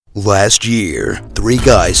Last year, 3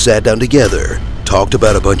 guys sat down together, talked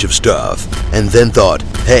about a bunch of stuff, and then thought,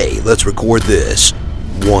 hey, let's record this.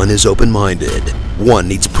 One is open-minded, one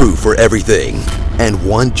needs proof for everything, and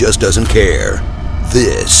one just doesn't care.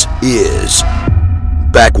 This is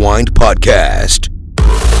Backwind Podcast.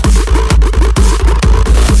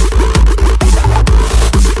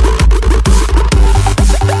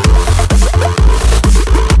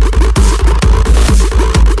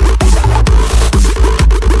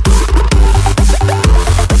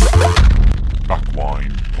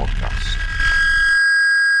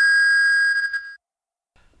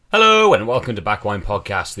 Hello and welcome to Backwind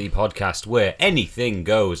Podcast, the podcast where anything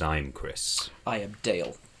goes. I'm Chris. I am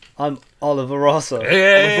Dale. I'm Oliver Rosso.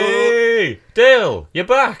 Hey, Dale, you're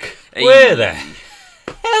back. Hey. Where the hell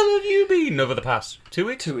have you been over the past 2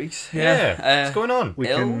 weeks? 2 weeks. Yeah. What's going on?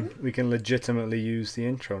 We can legitimately use the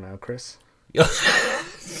intro now, Chris. Yes.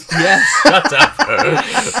 Shut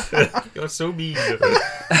up. You're so mean.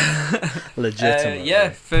 Legitimately.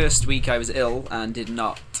 First week I was ill and did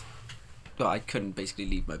not. Well, I couldn't basically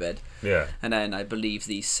leave my bed. Yeah. And then I believe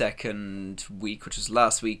the second week, which was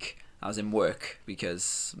last week, I was in work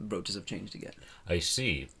because rotas have changed again. I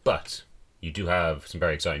see. But you do have some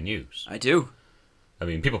very exciting news. I do. I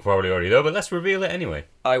mean, people probably already know, but let's reveal it anyway.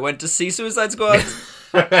 I went to see Suicide Squad.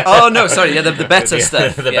 Oh, no, sorry. Yeah, the better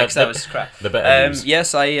stuff. That was crap. The better news.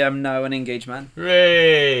 Yes, I am now an engaged man.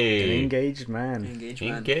 Hooray! An engaged man.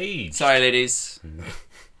 Engaged. Sorry, ladies.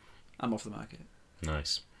 I'm off the market.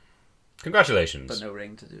 Nice. Congratulations. But no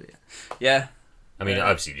ring to do it. Yeah. I mean,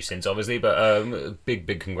 I've seen you since, obviously, but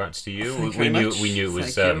big congrats to you. Thank you We very knew much. it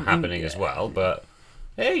was Thank you. happening as well, but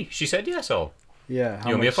hey, she said yes all. Yeah.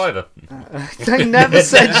 You owe me a $5. I never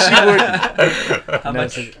said she would. How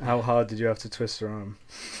much? How hard did you have to twist her arm?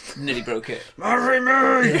 Nearly broke it. Marry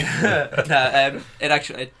me!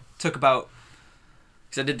 It took about,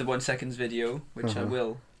 because I did the 1 seconds video, which I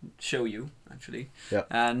will show you actually. Yeah.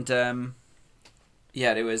 And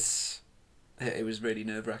it was really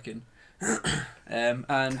nerve wracking. And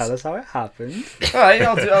Tell us how it happened. all right,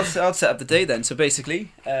 I'll set up the day then. So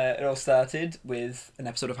basically, it all started with an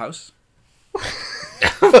episode of House.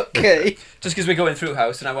 Okay. Just because we're going through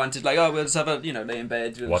House, and I wanted we'll just have a lay in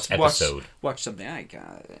bed. We'll What just episode? Watch something. I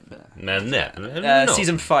can't. No.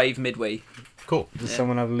 Season 5 midway. Cool. Does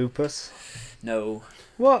someone have lupus? No.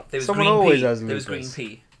 What? There was Someone green always pea. has There was lupus.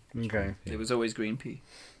 green pea. Okay. There was always green pea.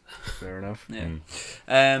 Fair enough.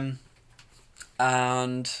 Yeah.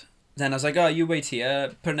 And then I was like, oh, you wait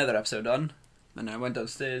here, put another episode on. And I went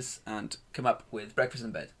downstairs and come up with breakfast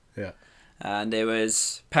in bed. Yeah. And there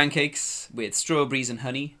was pancakes with strawberries and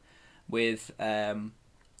honey, with a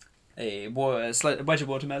wedge of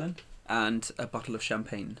watermelon and a bottle of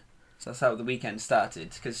champagne. So that's how the weekend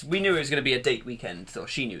started. Because we knew it was going to be a date weekend, or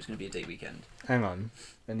she knew it was going to be a date weekend. Hang on.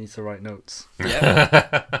 I need to write notes.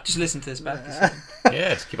 Yeah. Just listen to this back.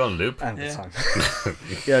 Yeah, just keep on loop. I have the Yeah. time.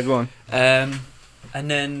 Yeah, go on. And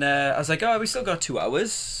then I was like, oh, we still got 2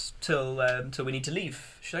 hours till we need to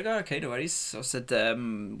leave. She's like, oh, okay, no worries. So I said,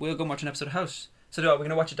 we'll go and watch an episode of House. So we're going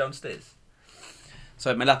to watch it downstairs. So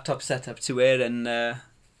I had my laptop set up to it, and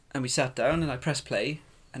we sat down, and I pressed play,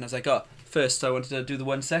 and I was like, oh, first I wanted to do the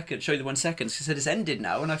 1 second, show you the 1 second. She said, it's ended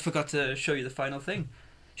now, and I forgot to show you the final thing.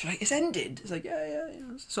 She's like, it's ended. It's like, yeah,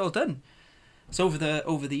 it's all done. It's over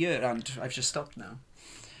the year, and I've just stopped now.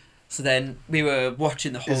 So then we were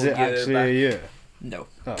watching the whole Is year it actually back. a year? No.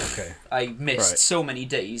 Oh, okay. I missed Right. so many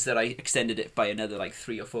days that I extended it by another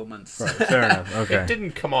 3 or 4 months. Right, fair enough. Okay. It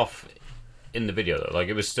didn't come off in the video though. Like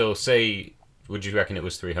it was still, say, would you reckon it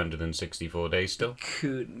was 364 days still?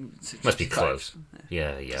 Must be close.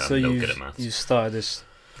 Yeah. So I'm no good at maths. you started this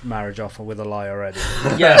marriage off with a lie already.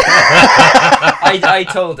 Yeah. I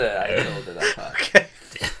told her that part. Okay.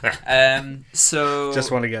 So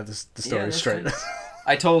Just want to get the story that's straight. fine.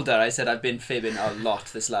 I told her, I said I've been fibbing a lot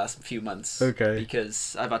this last few months. Okay.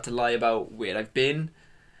 Because I've had to lie about where I've been,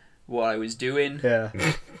 what I was doing. Yeah.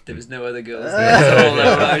 There was no other girls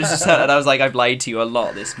there. I was like, I've lied to you a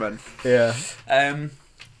lot this month. Yeah.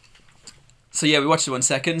 So yeah, we watched it 1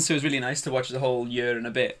 second, so it was really nice to watch the whole year and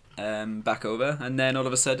a bit back over, and then all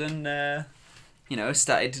of a sudden,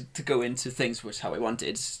 started to go into things which how I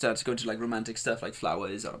wanted. Started to go into romantic stuff like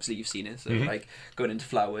flowers. Obviously, you've seen it, so going into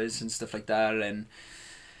flowers and stuff like that, and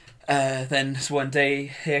then it's one day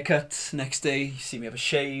haircut, next day you see me have a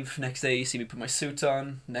shave, next day you see me put my suit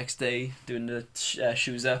on, next day doing the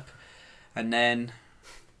shoes up, and then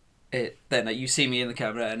then you see me in the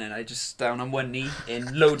camera, and then I just down on one knee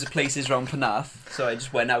in loads of places around Penarth. So I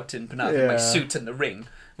just went out in Penarth in my suit and the ring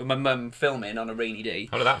with my mum filming on a rainy day.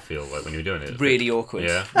 How did that feel like when you were doing it? Really awkward.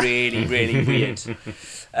 Yeah. Really, really weird.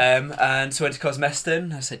 And so I went to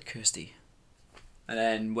Cosmeston. I said Kirsty, and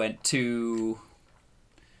then went to.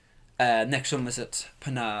 Next one was at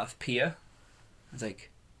Penarth Pier. I was like,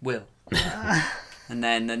 Will. And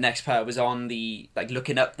then the next part was on the, like,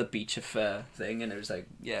 looking up the beach of thing, and it was like,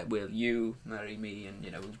 yeah, will you marry me? And,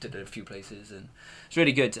 you know, we did it a few places, and it's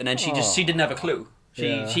really good. And then she didn't have a clue.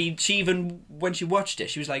 She even, when she watched it,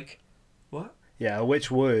 she was like, what? Yeah, which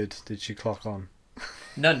word did she clock on?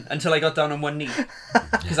 None, until I got down on one knee.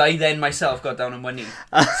 Because I then myself got down on one knee.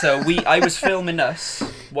 So I was filming us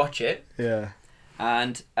watch it. Yeah.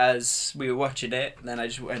 And as we were watching it, then I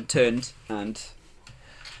just went turned and...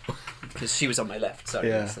 Because she was on my left, sorry,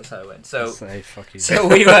 that's how it went. So, fuck you. So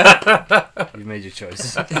we were... You made your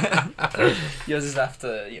choice. Yours is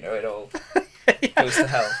after, you know, it all goes to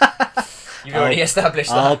hell. You've already established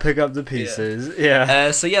that. I'll pick up the pieces,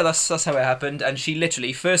 yeah. So yeah, that's how it happened. And she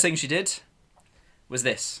literally, first thing she did was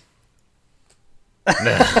this.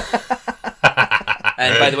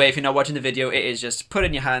 And by the way, if you're not watching the video, it is just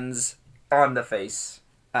putting your hands on the face.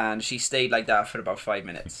 And she stayed like that for about 5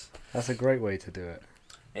 minutes. That's a great way to do it.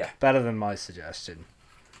 Yeah. Better than my suggestion.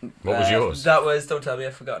 What was yours? That was, don't tell me,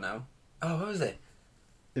 I forgot now. Oh, what was it?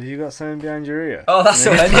 Have you got something behind your ear? Oh, that's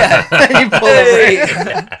the one, yeah. You pull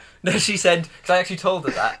it. No, she said, because I actually told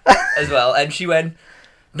her that as well, and she went,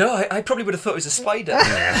 no, I probably would have thought it was a spider.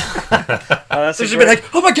 So she'd been like,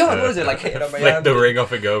 oh my god, what is it? Like hitting on my Flick hand. the ring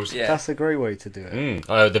off it goes. Yeah. That's a great way to do it.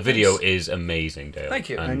 The video is amazing, Dale. Thank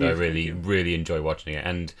you. And I really enjoy watching it.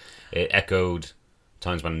 And it echoed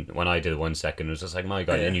times when I did 1 second, it was just like, my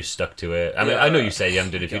god, and you stuck to it. I mean, I know you say you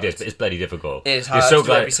haven't done it a few days, but it's bloody difficult. It is hard you're so to do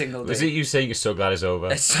glad, every single day. Was it you saying you're so glad it's over?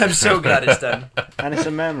 I'm so glad it's done. And it's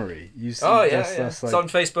a memory. You see, Oh, yeah, that's It's like, on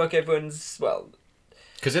Facebook, everyone's, well,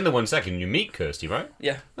 Because in the 1 second you meet Kirsty, right?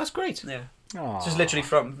 yeah, That's great. yeah. Aw. It's just literally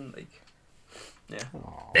from, like, yeah.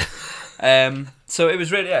 So it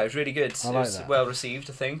was really good. I It like was that. well received,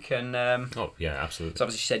 I think, and Oh yeah, absolutely. so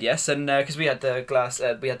obviously she said yes, and because we had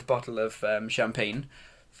the bottle of champagne,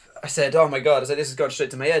 I said, oh my god, I said, this has gone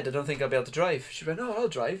straight to my head, I don't think I'll be able to drive. She went, oh, I'll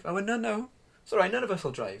drive. I went, no, it's alright, none of us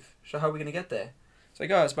will drive. So how are we going to get there? It's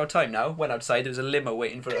like, oh, it's about time now. Went outside, there was a limo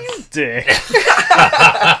waiting for us. Dick.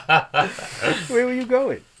 Where were you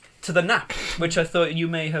going? To the Nap, which I thought you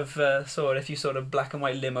may have saw if you saw a black and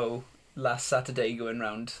white limo last Saturday going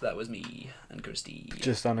round. That was me and Kirsty.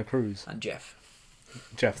 Just on a cruise. And Jeff.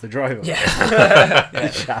 Jeff the driver. Yeah. The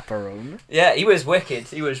chaperone. Yeah, he was wicked.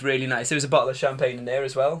 He was really nice. There was a bottle of champagne in there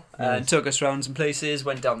as well. And took us around some places,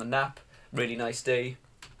 went down the Nap. Really nice day.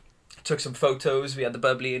 Took some photos. We had the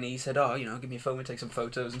bubbly and he said, oh, you know, give me a phone, we'll take some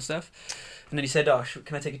photos and stuff. And then he said, oh, should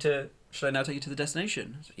I now take you to the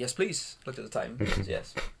destination? I said, yes, please. Looked at the time. I said,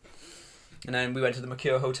 yes. And then we went to the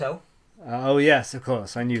Mercure Hotel. Oh, yes, of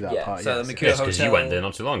course. I knew that Yeah, part. so yes. the Mercure Yes, because you Hotel- went there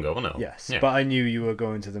not too long ago, wasn't it? Yes, Yeah. but I knew you were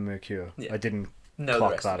going to the Mercure. Yeah. I didn't No, the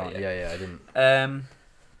clock rest that of on. it, Yeah, I didn't.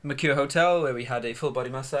 Mercure Hotel, where we had a full body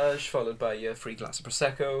massage, followed by a free glass of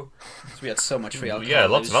Prosecco. So we had so much free alcohol. Yeah, It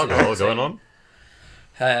lots of was alcohol insane. going on.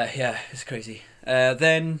 Yeah, it's crazy.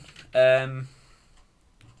 Then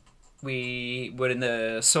we were in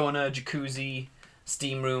the sauna, jacuzzi,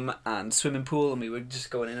 steam room, and swimming pool, and we were just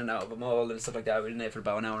going in and out of them all and stuff like that. We were in there for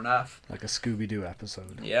about an hour and a half. Like a Scooby-Doo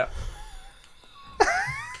episode. Yeah.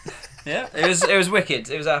 Yeah, it was wicked.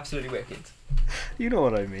 It was absolutely wicked. You know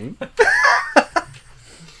what I mean.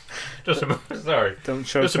 Just sorry. Don't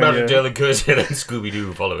choke Just when imagine you're- Dale and Kirsty and Scooby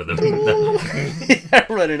Doo following them. Yeah,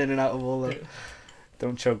 running in and out of all that.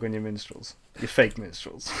 Don't choke on your minstrels. Your fake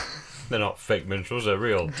minstrels. They're not fake minstrels, they're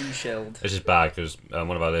real. De-shelled. This is bad because one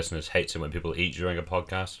of our listeners hates it when people eat during a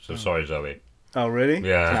podcast. So sorry, Zoe. Oh, really?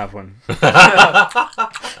 Yeah. Can have one.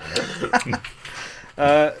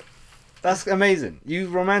 That's amazing. You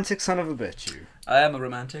romantic son of a bitch, you. I am a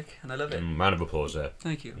romantic, and I love it. Round of applause there.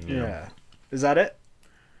 Thank you. Yeah. Is that it?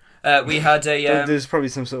 We had a... There's probably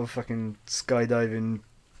some sort of fucking skydiving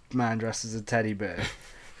man dressed as a teddy bear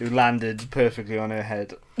who landed perfectly on her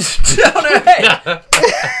head. on her head!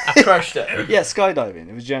 Crushed it. Yeah, skydiving.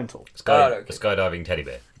 It was gentle. Oh, okay. A skydiving teddy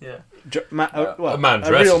bear. Yeah. Well, A man a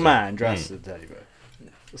dressed real as a- man dressed as a teddy bear.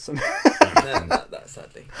 No, not that,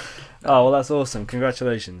 sadly. Oh, well, that's awesome.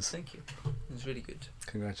 Congratulations. Thank you. It was really good.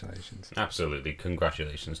 Congratulations. Absolutely.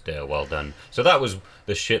 Congratulations, Dale. Well done. So that was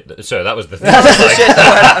the shit. That was the thing. That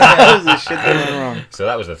was the shit that went wrong. So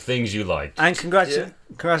that was the things you liked. And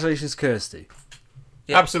congratulations, Kirsty.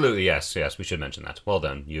 Yeah. Absolutely, yes. We should mention that. Well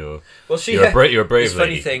done. You're Well, she. a brave It's a funny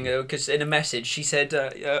lady. thing because in a message she said,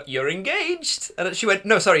 "You're engaged," and she went,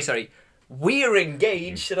 "No, sorry, we're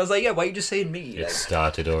engaged." And I was like, "Yeah, why are you just saying me?" It Like,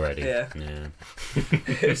 started already. Yeah. Yeah.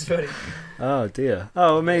 it was funny. Oh dear.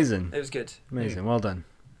 Oh, amazing. It was good. Amazing. Well done.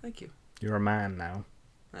 Thank you. You're a man now.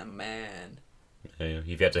 Oh, man. Yeah,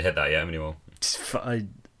 you've yet to hit that yet, haven't you? All? I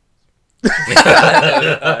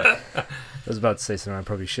was about to say something I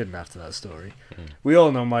probably shouldn't after that story. We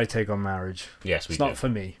all know my take on marriage. Yes, we It's do. not for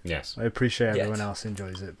me. Yes. I appreciate Yet. everyone else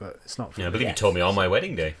enjoys it, but it's not for Yeah, I me. believe Yes. you told me on my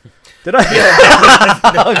wedding day. Did I?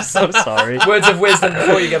 I'm so sorry. Words of wisdom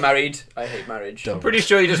before you get married. I hate marriage. Don't. Pretty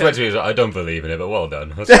sure you just went to me and was like, I don't believe in it, but well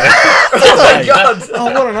done. Oh my god! Oh,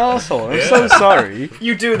 what an asshole. I'm so sorry.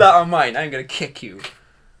 You do that on mine, I'm gonna kick you.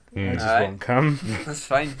 I just Alright. won't come. That's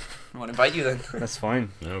fine. I won't invite you then. That's fine.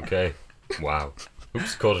 Okay. Wow.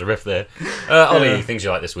 Oops, caused a rift there. Ollie, Yeah. things you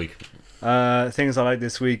like this week? Things I like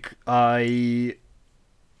this week. I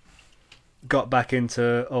got back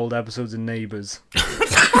into old episodes of Neighbours.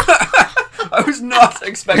 I was not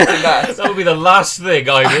expecting that. That would be the last thing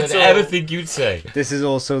I would At all. ever think you'd say. This is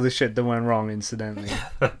also the shit that went wrong, incidentally,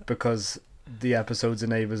 because the episodes of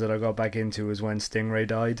Neighbours that I got back into was when Stingray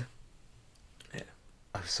died. Yeah.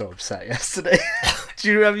 I was so upset yesterday. Do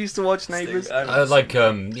you ever used to watch Neighbours?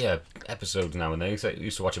 Episodes now and then. I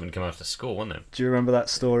used to watch it when it came after school, wasn't it? Do you remember that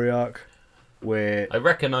story arc where I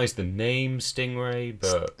recognise the name Stingray,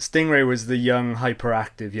 but Stingray was the young,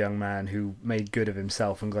 hyperactive young man who made good of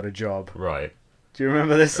himself and got a job? right. Do you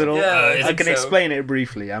remember this at all? Yeah, I think can so. explain it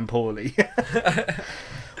briefly and poorly.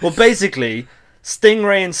 Well, basically,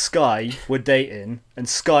 Stingray and Sky were dating, and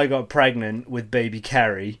Sky got pregnant with baby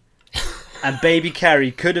Carrie. And baby Carrie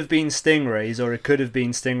could have been Stingray's, or it could have been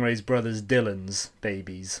Stingray's brothers Dylan's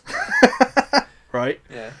babies. Right?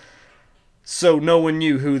 Yeah. So no one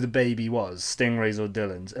knew who the baby was, Stingray's or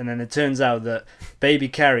Dylan's. And then it turns out that baby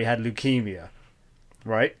Carrie had leukemia.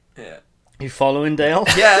 Right? Yeah. You following, Dale?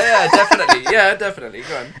 Yeah, definitely. Yeah, definitely.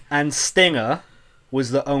 Go on. And Stinger was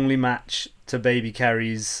the only match to baby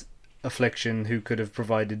Carrie's affliction who could have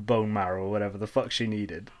provided bone marrow or whatever the fuck she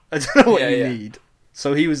needed. I don't know what you need.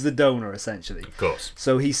 So he was the donor, essentially. Of course.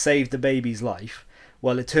 So he saved the baby's life.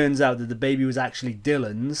 Well, it turns out that the baby was actually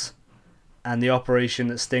Dylan's, and the operation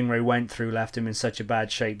that Stingray went through left him in such a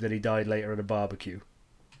bad shape that he died later at a barbecue.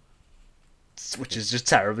 Which is just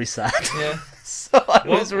terribly sad. Yeah. So I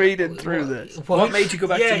was reading through this. What made you go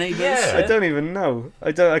back Yeah, to Neighbours? yeah. I don't even know.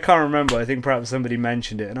 I can't remember. I think perhaps somebody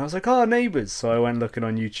mentioned it, and I was like, "Oh, Neighbours." So I went looking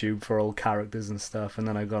on YouTube for old characters and stuff, and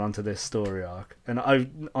then I got onto this story arc. And I,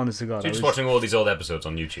 honest to God, So you're I just was watching all these old episodes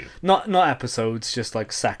on YouTube. not episodes, just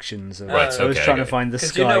like sections of. Right, I was okay, trying to okay. find the Because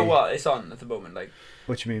Sky. you know what? It's on at the moment. Like,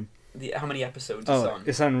 What you mean? how many episodes it's Oh, on?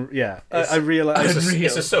 it's on. Yeah, It's I realized.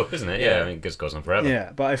 It's a soap, isn't it? Yeah, Yeah. I mean, it just goes on forever.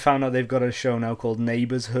 Yeah, but I found out they've got a show now called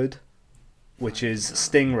Neighbourhood, which is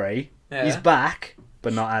Stingray. Yeah. He's back,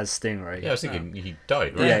 but not as Stingray. Yeah, I was thinking he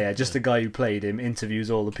died, right? Yeah, just the guy who played him interviews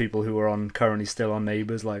all the people who are currently still on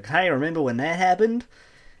Neighbours. Like, hey, remember when that happened?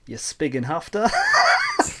 You Spigenhofter.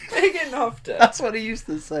 Spigenhofter. That's what he used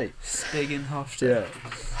to say. Spigenhofter. Yeah,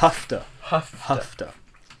 Hufter, Hufter. Hufter.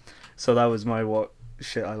 So that was my what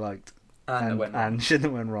shit I liked, And it went wrong. and shit that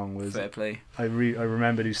went wrong was Fair play. I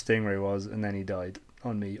remembered who Stingray was, and then he died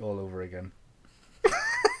on me all over again.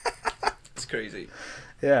 It's crazy.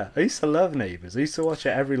 Yeah, I used to love Neighbours. I used to watch it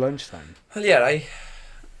every lunchtime. Well, yeah,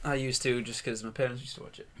 I used to just because my parents used to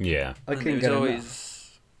watch it. Yeah. I And couldn't it get was enough.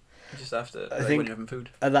 always just after, like, think- when you're having food.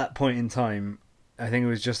 At that point in time, I think it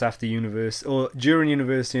was just after university, or during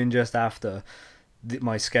university and just after,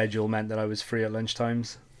 my schedule meant that I was free at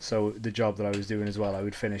lunchtimes. So the job that I was doing as well, I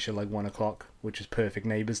would finish at like 1 o'clock, which was perfect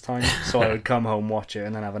Neighbours time. So I would come home, watch it,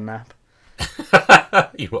 and then have a nap.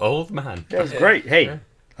 You old man. Yeah, it was Yeah. great. Hey, Yeah.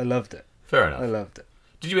 I loved it. Fair I enough. loved it.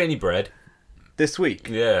 Did you eat any bread? This week?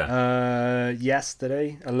 Yeah.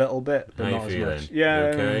 Yesterday, a little bit, but How you not as feeling? much. Yeah, You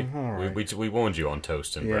okay? all right. We warned you on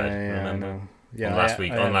toast and Yeah, bread. yeah, remember? I know. Yeah, on last I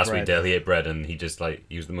week, had bread. Dale, he ate bread and he just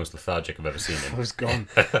he was the most lethargic I've ever seen I him. was gone.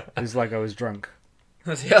 It was like I was drunk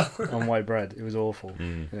Yeah. on white bread. It was awful.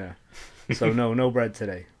 Mm, Yeah. So no bread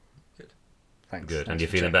today. Good. Thanks. good. And Thanks you're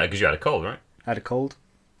for feeling checking. better because you had a cold, right? Had a cold.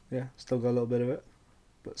 Yeah, still got a little bit of it,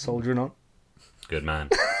 but soldiering on. Good man.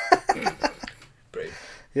 Brave.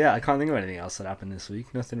 Yeah, I can't think of anything else that happened this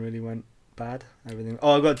week. Nothing really went bad. Everything.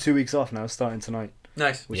 Oh, I've got 2 weeks off now, starting tonight,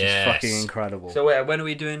 Nice. which Yes. is fucking incredible. So when are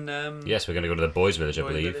we doing? Yes, we're going to go to the boys' village, I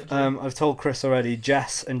Boys' believe. Village? I've told Chris already.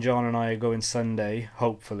 Jess and John and I are going Sunday,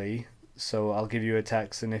 hopefully. So I'll give you a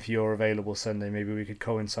text, and if you're available Sunday, maybe we could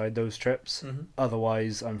coincide those trips. Mhm.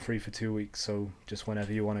 Otherwise, I'm free for 2 weeks, so just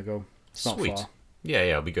whenever you want to go. It's not Sweet. far. Yeah,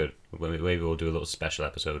 it'll be good. Maybe we'll do a little special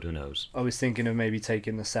episode. Who knows? I was thinking of maybe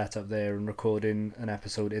taking the setup there and recording an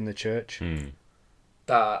episode in the church.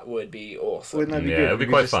 That would be awesome. Wouldn't that be Yeah, good? it'd be We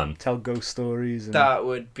could quite just fun. Tell ghost stories. And That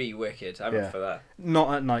would be wicked. I'm Yeah. up for that.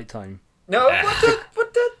 Not at night time. No,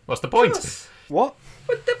 what the? What's the point? Yes. What?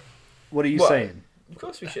 What the? What are you What? saying? Of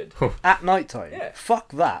course we should. At night time? Yeah.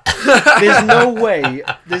 Fuck that. There's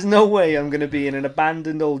no way I'm going to be in an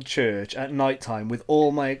abandoned old church at night time with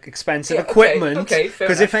all my expensive Yeah, okay, equipment. okay, fair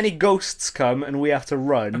Because enough. if any ghosts come and we have to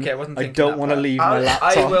run, Okay, I wasn't I thinking don't that want to far. leave my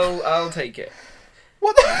laptop. I'll take it.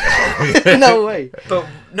 What? No way. But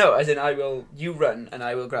no, as in I will. You run and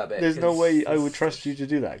I will grab it. There's no 'cause way I it's- would trust you to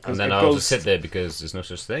do that. And Because then a I'll just ghost, sit there because there's no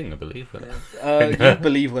such thing, I believe. you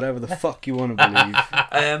believe whatever the fuck you want to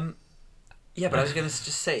believe. Yeah, but I was gonna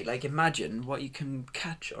just say, like, imagine what you can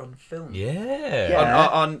catch on film. Yeah. Yeah.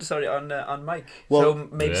 On mic. Well- So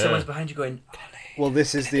maybe Yeah. someone's behind you going, Ollie, Well,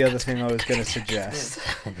 this is the other thing I was going to suggest.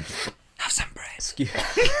 have some bread. Excuse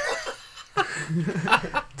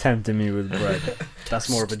Tempting me with bread. That's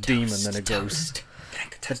more of a demon than a ghost.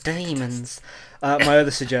 The demons. My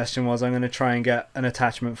other suggestion was I'm going to try and get an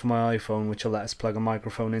attachment for my iPhone which will let us plug a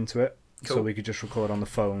microphone into it. So Cool. we could just record on the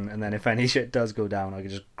phone, and then if any shit does go down, I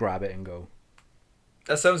could just grab it and go.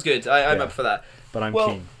 That sounds good. I'm Yeah. up for that. But I'm Well,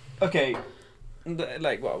 keen. Okay.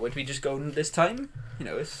 Like, what? Would we just go this time? You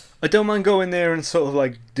know, it's... I don't mind going there and sort of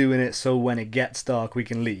like doing it so when it gets dark we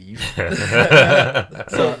can leave.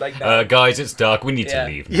 So, like, now. Guys, it's dark. We need Yeah.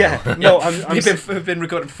 to leave now. Yeah, no, I'm We've been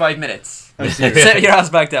recording for 5 minutes. I'm serious. Set your ass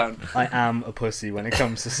back down. I am a pussy when it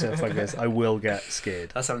comes to stuff like this. I will get scared.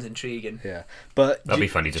 That sounds intriguing. Yeah, but That'd do- be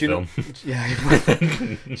funny to do you know- film.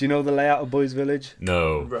 Yeah. Do you know the layout of Boys Village?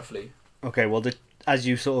 No. Roughly. Okay, well, as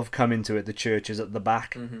you sort of come into it, the church is at the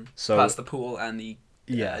back. So Past the pool and the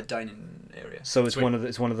yeah, dining area. so it's Sweet.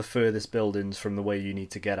 one of the furthest buildings from the way you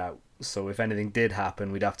need to get out. So if anything did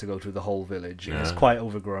happen, we'd have to go through the whole village. And it's Yeah. quite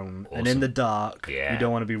overgrown, and in Awesome. the dark, Yeah. you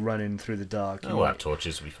don't want to be running through the dark. Oh, we'll have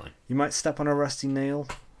torches. We'll be fine. You might step on a rusty nail.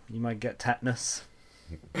 You might get tetanus.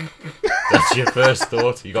 That's your first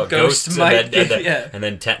thought. You got Ghost ghosts might and then, be- yeah. and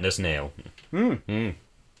then tetanus nail.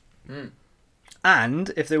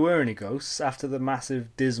 And if there were any ghosts, after the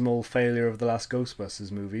massive, dismal failure of the last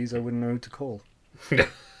Ghostbusters movies, I wouldn't know who to call.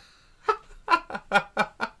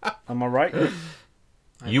 Am I right?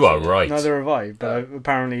 You are right. Neither have I, but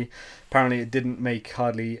apparently it didn't make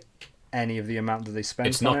hardly any of the amount that they spent.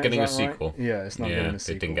 It's on not it, getting a is that right? sequel. Yeah, it's not Yeah, getting a they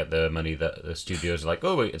sequel. didn't get the money that the studios are like,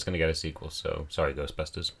 oh, wait, it's going to get a sequel. So, sorry,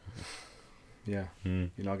 Ghostbusters. Yeah, you're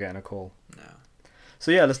not getting a call. No.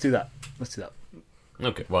 So yeah, let's do that.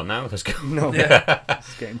 Okay, well, now let's go. No, Yeah.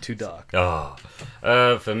 it's getting too dark. Oh,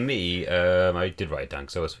 for me, I did write it down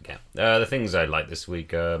because I always forget. The things I liked this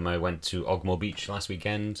week, I went to Ogmore Beach last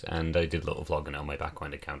weekend and I did a little vlogging on my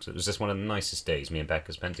Backwind account. It was just one of the nicest days me and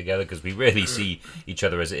Becca spent together because we rarely see each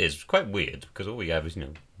other as it is. It's quite weird because all we have is,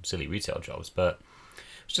 silly retail jobs, but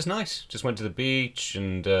it's just nice. Just went to the beach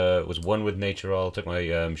and was one with nature all. Took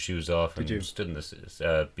my shoes off and Did you? stood in this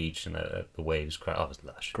beach and the waves. Oh, it was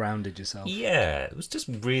lush. Grounded yourself. Yeah, it was just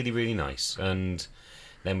really, really nice. And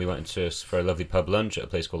then we went for a lovely pub lunch at a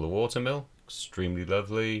place called the Watermill. Extremely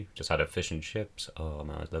lovely. Just had a fish and chips. Oh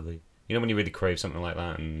man, it was lovely. You know when you really crave something like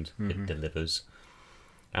that and it delivers.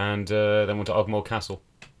 And then went to Ogmore Castle.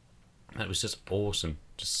 And it was just awesome.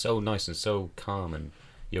 Just so nice and so calm. And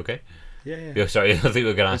you okay? Yeah. Yeah, sorry, I think we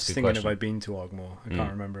were going to I was ask you a thinking question. if I've been to Ogmore. I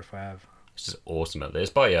can't remember if I have. It's just awesome out there.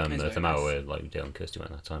 It's by It's the very Thamao nice. where like Dale and Kirsty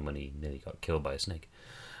went that time when he nearly got killed by a snake.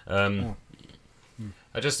 Oh.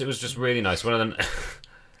 It was just really nice. One of the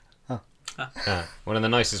one of the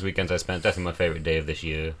nicest weekends I spent. Definitely my favourite day of this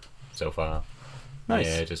year so far. Nice.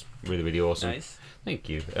 Yeah, just really, really awesome. Nice. Thank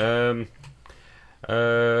you.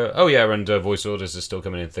 And voice orders are still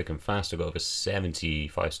coming in thick and fast. I've got over 70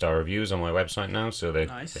 5-star reviews on my website now, so they're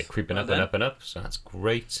Nice. creeping Well up and done. up and up. So that's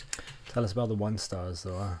great. Tell us about the 1 stars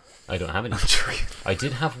though. I don't have any. I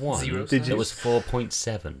did have one. Zero Did It you? was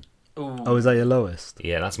 4.7. Ooh. Oh, is that your lowest?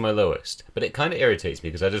 Yeah, that's my lowest. But it kind of irritates me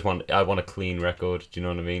because I want a clean record. Do you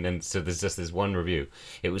know what I mean? And so there's just this one review.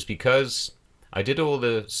 It was because I did all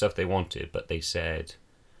the stuff they wanted, but they said,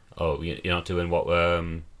 "Oh, you're not doing what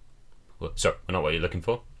sorry, not what you're looking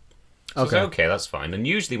for." So I was Okay. like, okay, that's fine. And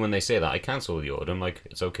usually when they say that, I cancel the order. I'm like,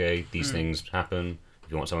 it's okay. These things happen.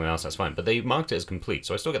 If you want something else, that's fine. But they marked it as complete,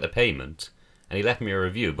 so I still get the payment. And he left me a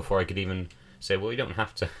review before I could even say, well, you don't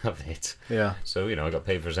have to have it. Yeah. So, I got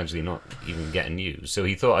paid for essentially not even getting used. So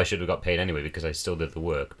he thought I should have got paid anyway because I still did the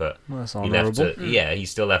work. But Well, that's he left honourable. he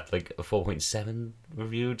still left like a 4.7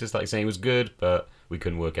 review, just like saying it was good, but we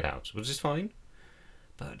couldn't work it out, which is fine.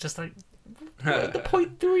 But just like, the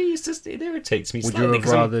 0.3 is just, it irritates me Would slightly. you have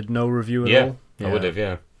 'cause I'm- rathered no review at Yeah, all? I would have,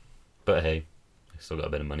 yeah. But hey, I still got a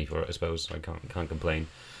bit of money for it, I suppose. So I can't complain.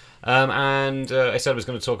 And I said I was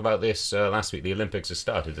going to talk about this last week. The Olympics has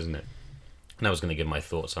started, isn't it? And I was going to give my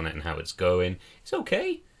thoughts on it and how it's going. It's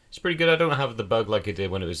okay. It's pretty good. I don't have the bug like I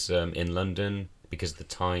did when it was in London, because the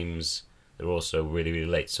times, they're also really, really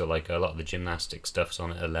late. So like a lot of the gymnastic stuff's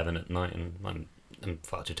on at 11 at night, and I'm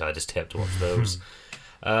far too tired to stay up to watch those.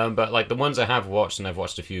 But like the ones I have watched, and I've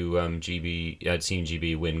watched a few I'd seen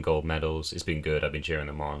GB win gold medals. It's been good. I've been cheering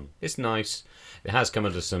them on. It's nice. It has come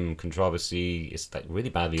under some controversy. It's like really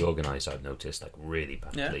badly organised, I've noticed, like really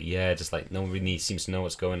badly. Yeah, just like no one really seems to know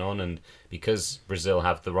what's going on, and because Brazil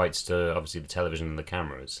have the rights to obviously the television and the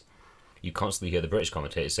cameras, you constantly hear the British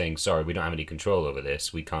commentators saying, "Sorry, we don't have any control over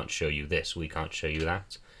this. We can't show you this. We can't show you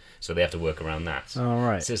that." So they have to work around that. All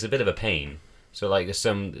right. So it's a bit of a pain. So like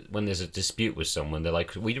when there's a dispute with someone, they're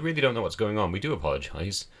like, "We really don't know what's going on. We do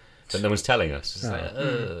apologise, but no one's telling us." It's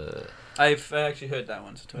like, I've actually heard that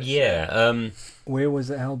once or twice. yeah. Where was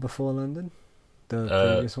it held before London? The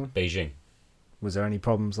previous one? Beijing. Was there any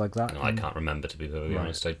problems like that? No, I can't remember, to be perfectly Right.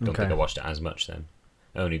 honest. I don't think I watched it as much then.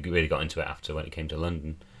 I only really got into it after when it came to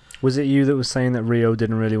London. Was it you that was saying that Rio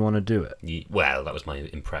didn't really want to do it? Well, that was my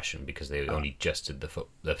impression, because they only just did the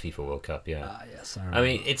FIFA World Cup, yeah. Ah, yes. I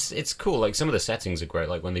mean, it's cool. Like, some of the settings are great.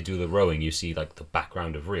 Like, when they do the rowing, you see, like, the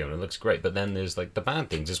background of Rio, and it looks great. But then there's, like, the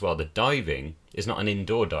bad things as well. The diving is not an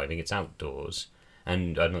indoor diving, it's outdoors.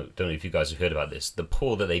 And I don't know if you guys have heard about this. The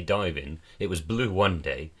pool that they dive in, it was blue one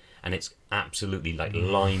day, and it's absolutely, like,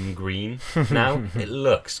 lime green now. It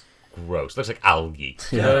looks gross. It looks like algae.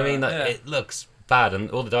 You know what I mean? Like, it looks bad, and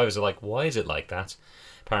all the divers are like, why is it like that?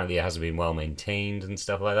 Apparently it hasn't been well maintained and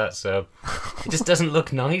stuff like that, so it just doesn't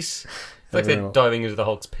look nice. It's like they're diving into the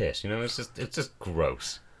Hulk's piss, you know. It's just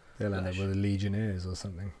gross. They'll end up with the Legionnaires or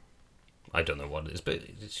something. I don't know what it is, but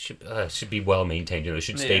it should be well maintained, you know. It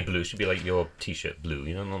should stay blue. It should be like your t-shirt blue,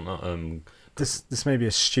 you know. Not This may be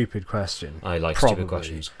a stupid question. I like Probably. stupid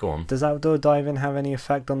questions. Go on. Does outdoor diving have any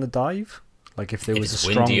effect on the dive? Like if there was a It's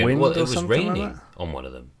strong windy, wind well, or it was something raining like that? on one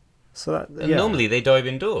of them. So that And normally they dive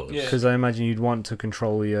indoors. Yeah. because I imagine you'd want to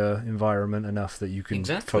control your environment enough that you can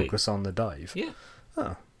Exactly. focus on the dive. Yeah.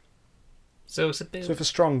 Oh. So it's a bit. So if a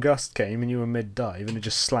strong gust came and you were mid-dive and it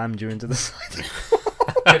just slammed you into the side.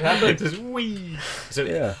 Could happen. Just wee. So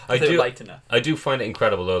Yeah. I They're do. light enough. I do find it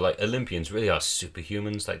incredible though. Like Olympians really are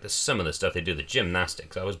superhumans. Like there's some of the stuff they do, the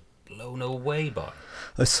gymnastics, I was blown away by.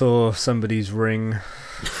 I saw somebody's ring.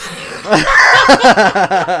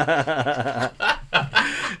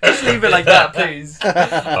 Just leave it like that, please.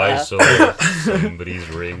 I saw somebody's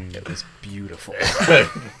ring. It was beautiful.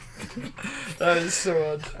 That is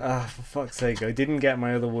so odd. Ah, for fuck's sake! I didn't get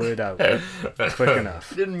my other word out quick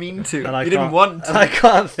enough. You didn't mean to. And I You didn't can't- want And I to.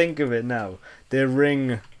 can't think of it now. Their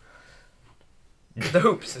ring. The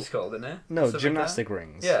hoops is called, isn't it? No, Something like gymnastic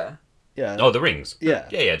rings. that? Yeah. Oh, the rings. Yeah.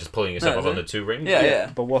 Yeah. Just pulling yourself No, up is on it? the two rings.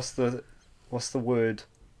 Yeah. But what's the word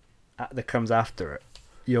that comes after it?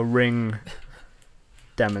 Your ring.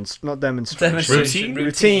 Not demonstration. Routine.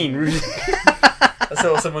 Routine. I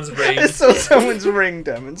saw someone's ring. I saw someone's ring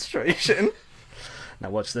demonstration. Now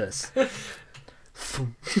watch this.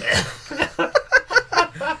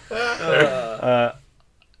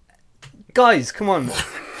 Guys, come on.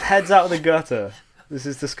 Heads out of the gutter. This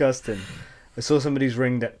is disgusting. I saw somebody's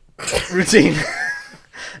ring routine.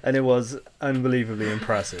 And it was unbelievably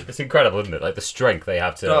impressive. It's incredible, isn't it? Like the strength they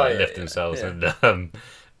have to lift themselves, and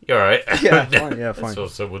you're all right. Yeah, fine. Yeah, I fine. saw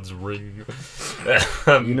someone's ring.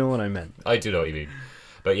 You know what I meant. I do know what you mean,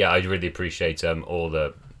 but yeah, I really appreciate all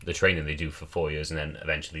the training they do for 4 years, and then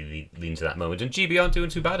eventually lean to that moment. And GB aren't doing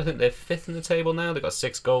too bad. I think they're fifth in the table now. They've got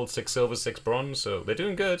 6 gold, 6 silver, 6 bronze, so they're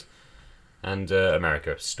doing good. And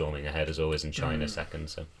America storming ahead as always, and China second.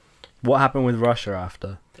 So What happened with Russia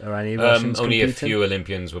after? Are any Russians only competing? a few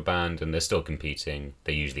Olympians were banned, and they're still competing.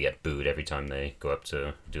 They usually get booed every time they go up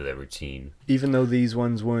to do their routine. Even though these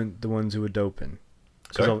ones weren't the ones who were doping.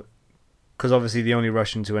 Sorry? Because obviously the only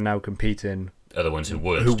Russians who are now competing Are the ones who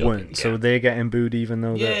weren't. who doping, weren't. yeah. So they're getting booed even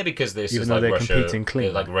though Yeah, they're... because this even is though like they're Russia. competing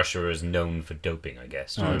clean. Like Russia is known for doping, I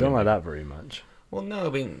guess. Do you I know don't what like I mean? that very much. Well, no, I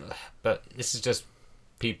mean, but this is just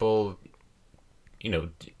people. You know,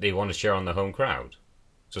 they want to cheer on the home crowd.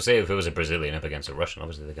 So, say if it was a Brazilian up against a Russian,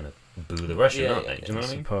 obviously they're going to boo the Russian, Yeah, aren't they? yeah, Do you know I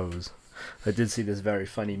what I mean? suppose. I did see this very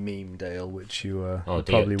funny meme, Dale, which you Oh,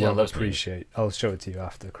 probably Dale won't loves appreciate. I'll show it to you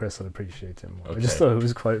after. Chris will appreciate it more. I Okay. just thought it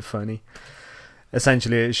was quite funny.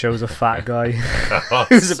 Essentially, it shows a fat guy Oh,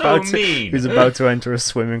 who's so about mean. to enter a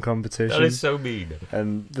swimming competition. That is so mean.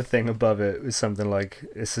 And the thing above it was something like,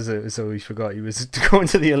 so he forgot he was going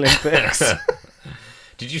to the Olympics.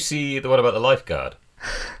 Did you see the one about the lifeguard?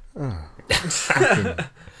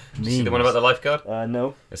 Did you see the one about the lifeguard?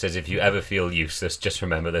 No. It says, if you ever feel useless, just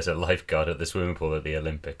remember there's a lifeguard at the swimming pool at the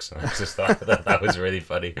Olympics. And I just thought that was really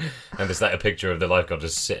funny. And there's like a picture of the lifeguard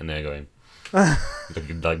just sitting there going,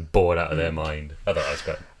 looking like bored out of their mind. I thought that was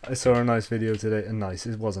great. I saw a nice video today. Nice.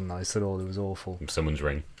 It wasn't nice at all. It was awful. Someone's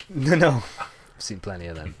ring. No. I've seen plenty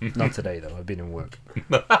of them. Not today, though. I've been in work.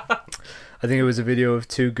 I think it was a video of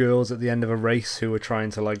two girls at the end of a race who were trying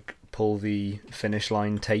to, like, pull the finish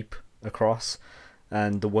line tape across.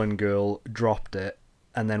 And the one girl dropped it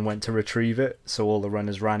and then went to retrieve it. So all the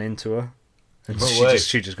runners ran into her. And No she way.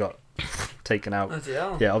 just got taken out. Bloody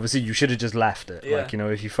hell. Yeah, obviously you should have just left it. Yeah. Like, you know,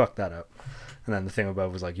 if you fucked that up. And then the thing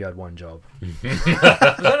above was like, you had one job. Was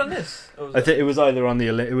that on this? Or was I think it was either on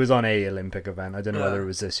it was on a Olympic event. I don't know Yeah. whether it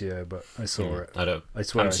was this year, but I saw it. I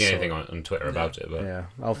swear haven't seen I saw anything it. on Twitter about it, but Yeah,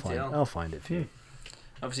 hell. I'll find it for you.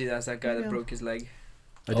 Obviously, that's that guy that Yeah. broke his leg.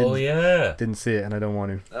 I didn't, yeah. didn't see it, and I don't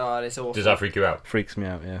want to. Oh, it's awful. Does that freak you out? Freaks me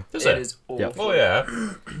out. Yeah. Does It it? is awful. Oh yeah,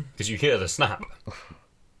 because you hear the snap.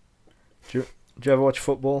 Do you ever watch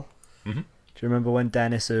football? Mhm. Do you remember when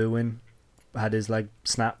Dennis Irwin had his leg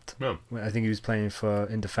snapped? No. I think he was playing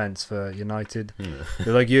in defence for United. Hmm.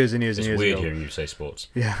 They're like years and years It's and years weird ago. hearing you say sports.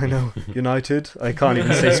 Yeah, I know. United. I can't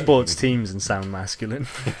even say sports teams and sound masculine.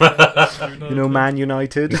 You know, Man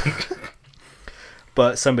United.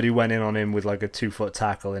 But somebody went in on him with like a 2-foot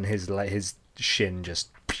tackle, and his shin just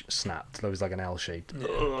snapped. It was like an L shaped. Yeah.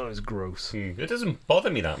 Oh, it was gross. It doesn't bother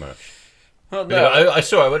me that much. Well, No, no. I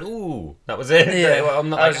saw it, I went, ooh, that was it. Yeah. I'm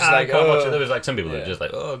not I like, was just I like, can't watch oh. it. There was like some people that Yeah. were just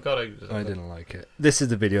like, oh god, I didn't like it. This is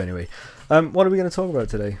the video anyway. What are we going to talk about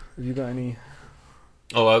today? Have you got any?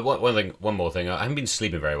 Oh, one more thing. I haven't been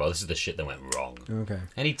sleeping very well. This is the shit that went wrong. Okay.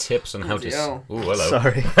 Any tips on how to? Bloody hell. Ooh, hello.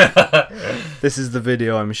 Sorry. This is the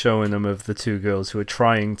video I'm showing them of the two girls who are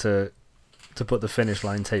trying to put the finish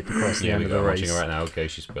line tape across the Yeah, end we of the got watching race. her right now. Okay,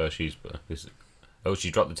 she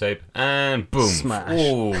dropped the tape and boom, Smash.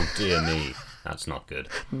 Oh dear me, that's not good.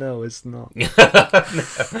 No, it's not.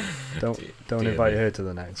 Don't dear invite me. her to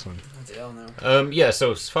the next one. Bloody hell, no. Yeah.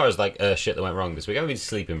 So as far as like shit that went wrong this week, I haven't been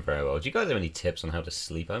sleeping very well. Do you guys have any tips on how to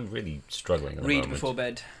sleep? I'm really struggling at the Read moment. before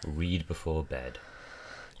bed, Read before bed,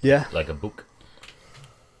 Yeah. like a book,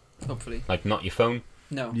 hopefully. like not your phone.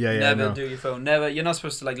 No, Yeah, never no. do your phone. Never. You're not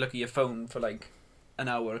supposed to like look at your phone for like an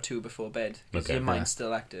hour or two before bed because Okay. your mind's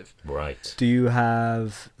still active. Right. Do you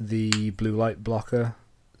have the blue light blocker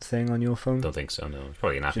thing on your phone? Don't think so. No, it's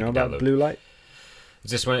probably an app Do you you know can about download. blue light?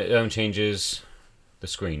 Is this when it changes the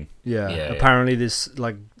screen? Yeah. Yeah, Apparently, this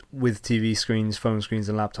like with TV screens, phone screens,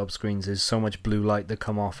 and laptop screens, there's so much blue light that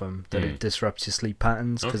come off them that it disrupts your sleep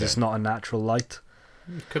patterns because Okay. it's not a natural light.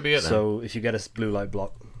 Could be it then. So if you get a blue light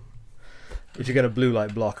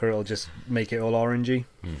blocker, it'll just make it all orangey.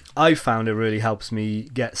 I found it really helps me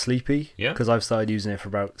get sleepy. Yeah. Because I've started using it for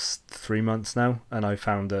about 3 months now, and I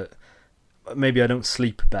found that maybe I don't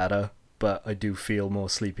sleep better, but I do feel more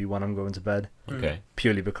sleepy when I'm going to bed, Okay.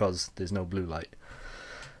 purely because there's no blue light.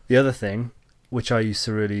 The other thing, which I used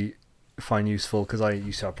to really find useful because I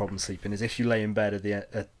used to have problems sleeping, is if you lay in bed at the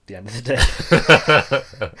end of the day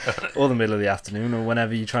or the middle of the afternoon or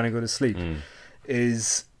whenever you're trying to go to sleep,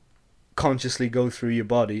 is consciously go through your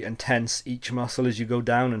body and tense each muscle as you go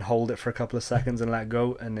down and hold it for a couple of seconds and let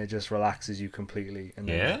go, and it just relaxes you completely, and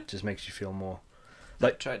then Yeah? it just makes you feel more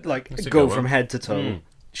Tried that. like That's a go good from one. head to toe, Mm.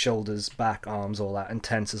 shoulders, back, arms, all that, and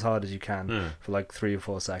tense as hard as you can Mm. for like 3 or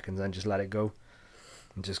 4 seconds, and just let it go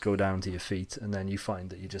and just go down to your feet, and then you find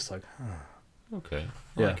that you're just like, Okay.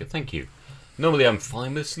 I Yeah. like it. Thank you. Normally I'm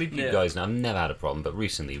fine with sleep, you Yeah. guys, and I've never had a problem, but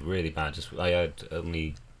recently really bad. I had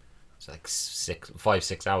only it's like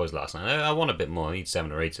 5-6 hours last night. I want a bit more. I need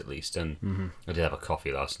 7 or 8 at least, and I did have a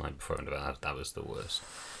coffee last night before I went to bed. That was the worst.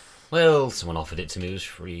 Well, someone offered it to me. It was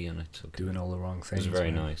free, and I took it. doing all the wrong It things. was very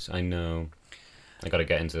man. nice. I know. I got to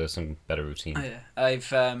get into some better routine. Oh,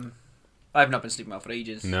 yeah. I've not been sleeping well for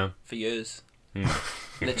ages. No. For years, Mm.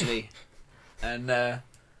 literally, and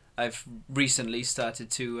I've recently started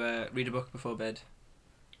to read a book before bed.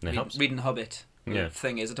 And it helps. Reading Hobbit. Yeah. The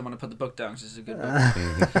thing is, I don't want to put the book down because it's a good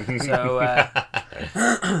book. So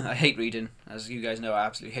I hate reading, as you guys know. I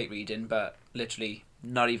absolutely hate reading, but literally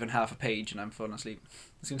not even half a page, and I'm falling asleep.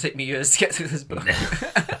 It's gonna take me years to get through this book.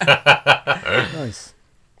 Nice.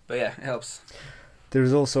 But yeah, it helps. There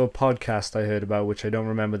was also a podcast I heard about, which I don't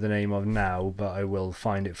remember the name of now, but I will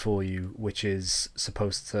find it for you, which is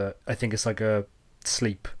supposed to, I think it's like a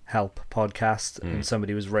sleep help podcast, and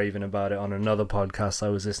somebody was raving about it on another podcast I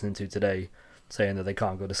was listening to today, saying that they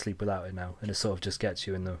can't go to sleep without it now, and it sort of just gets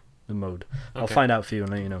you in the the mode. I'll Okay. find out for you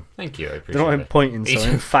and let you know. Thank you. I I appreciate don't know I'm it. pointing so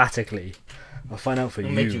emphatically. I'll find out for I'll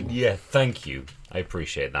you. make yeah, thank you. I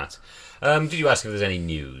appreciate that. Did you ask if there's any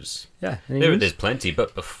news? Yeah. Any There's news? plenty,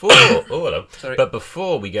 but before hello. Sorry. But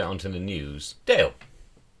before we get onto the news, Dale.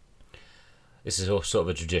 This is all sort of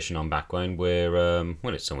a tradition on Background where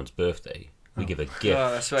when it's someone's birthday, we give a gift.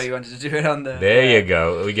 Oh, that's why you wanted to do it on the. There you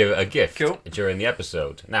go. We give a gift Cool. during the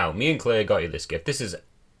episode. Now, me and Claire got you this gift. This is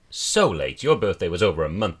so late. Your birthday was over a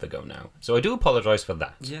month ago now, so I do apologise for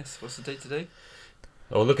that. Yes. What's the date today?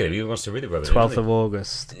 Oh, look at him. He wants to really rub it in. 12th doesn't of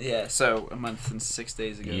August. Yeah. So a month and 6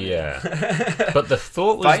 days ago. he? Yeah. But the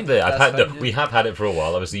thought was Fine, that that's fine, yeah. we have had it for a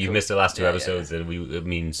while. Obviously, you've Cool. missed the last two Yeah, yeah, episodes, and we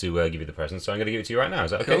mean to give you the present. So I'm going to give it to you right now.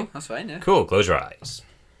 Is that okay? Cool. That's fine. Yeah. Cool. Close your eyes.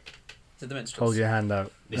 Is it the minstrels? Hold your hand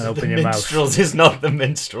out This and is open the your mouth. minstrels. It's not the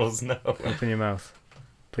minstrels. No. Open your mouth.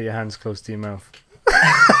 Put your hands close to your mouth.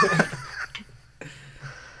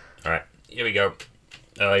 All right. Here we go.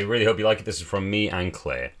 I really hope you like it. This is from me and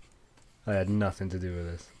Claire. I had nothing to do with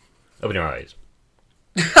this. Open your eyes.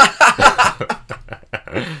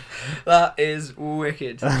 That is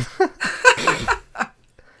wicked.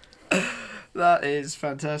 That is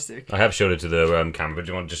fantastic. I have showed it to the camera, but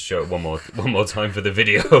do you want to just show it one more time for the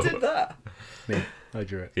video? Who did that? Me. I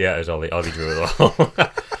drew it. Yeah, it was Ollie drew it all.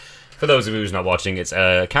 For those of you who's not watching, it's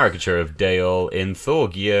a caricature of Dale in Thor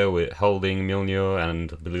gear with holding Mjolnir and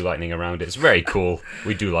Blue Lightning around it. It's very cool.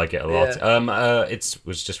 We do like it a lot. Yeah. It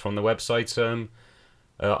was just from the website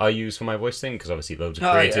I use for my voice thing, because obviously loads of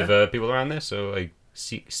Oh, creative people around there, so I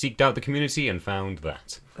seeked out the community and found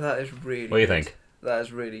that. That is really. What do you good. think? That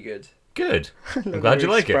is really good. Good. I'm Look glad at you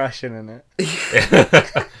the like it. expression in it.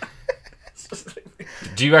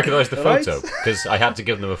 Do you recognise the Right. photo? Because I had to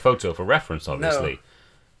give them a photo for reference, obviously.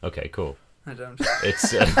 Okay, cool. I don't.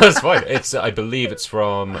 It's that's fine. It's I believe it's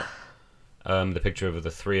from the picture of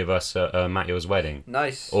the three of us at Matteo's wedding,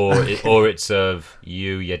 Nice. or it's of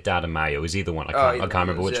you, your dad, and Matteo. Is either one. I either can't one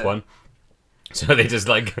remember of which those, one. So they just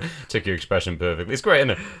like took your expression perfectly. It's great,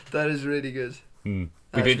 isn't it? That is really good. Mm.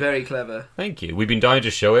 That's We've been, very clever. thank you. We've been dying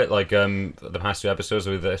to show it, like the past two episodes,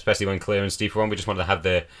 with especially when Claire and Steve were on. We just wanted to have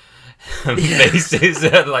their faces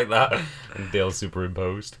like that, and Dale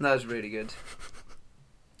superimposed. That was really good.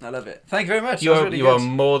 I love it. Thank you very much. You That was are really you good. are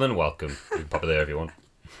more than welcome. You can pop it there if you want.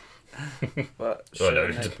 But, Oh sure, no,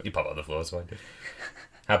 mate. you pop it on the floor. It's fine.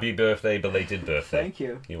 Happy birthday, belated birthday. Thank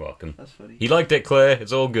you. You're welcome. That's funny. You liked it, Claire.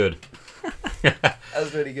 It's all good. That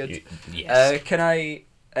was really good. Yes. Can I?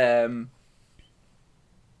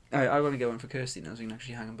 I want to go one for Kirsty now, so we can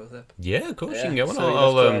actually hang them both up. Yeah, of course Yeah, you can go on. so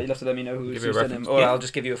you'll have to let me know who's give you a done them, reference. or Yeah. I'll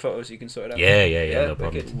just give you a photo so you can sort it out. Yeah, no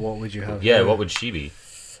problem. wicked. What would you have? Yeah, what would she be?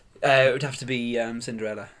 It would have to be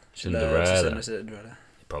Cinderella. Cinderella. Cinderella.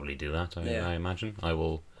 Probably do that. Yeah. I imagine. I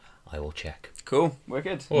will check. Cool.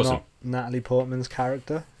 Wicked. Awesome. Not Natalie Portman's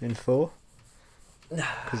character in Thor?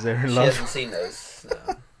 Because they're in She love. hasn't seen those.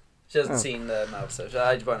 No. She hasn't Oh. seen the mouth, so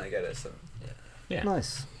I just want to get it. So. Yeah.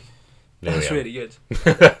 Nice. There we That's are. really good.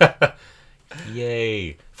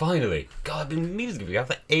 Yay! Finally. God, I've been meaning to give you that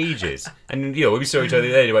for ages. And when we saw each other the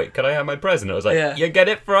other day, like, can I have my present? I was like, Yeah. you get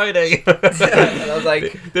it Friday. And I was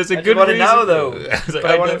like, There's a I good just want it reason. now, though. I was like,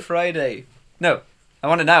 But I want know. it Friday. No, I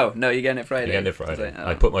want it now. No, you're getting it Friday. Again, I Friday. was like,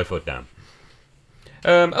 I oh. put my foot down.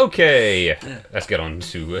 Okay, let's get on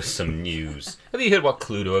to some news. Have you heard what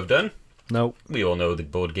Cluedo have done? Nope. We all know the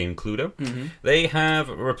board game Cluedo. Mhm. They have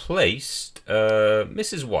replaced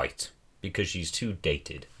Mrs. White because she's too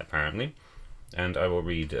dated, apparently. And I will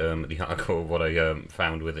read the article of what I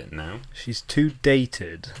found with it now. She's too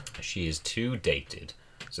dated. She is too dated.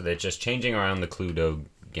 So they're just changing around the Cluedo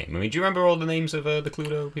game. I mean, do you remember all the names of the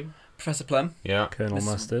Cluedo people? Professor Plum. Yeah. Colonel Miss-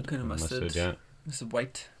 Mustard. Colonel Mustard. yeah. Mr.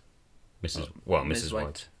 White. Mrs. Miss Mrs.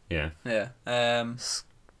 White. Yeah. Yeah. Miss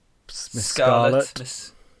Scarlet. Scarlet.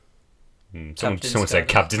 Miss Someone Captain said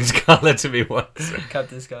Captain Scarlet to me once.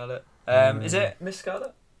 Captain Scarlet. Is it Miss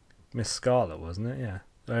Scarlet? Miss Scarlet, wasn't it? Yeah.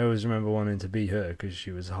 I always remember wanting to be her because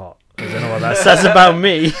she was hot. I don't know what that says about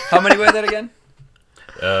me. How many were there again?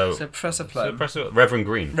 So So Professor Plum. Reverend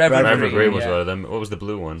Green. Reverend Green Green, was yeah. one of them. What was the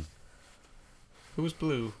blue one? Who was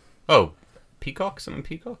blue? Oh, Peacock? Something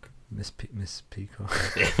Peacock? Miss Peacock.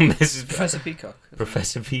 Mrs. Professor Peacock.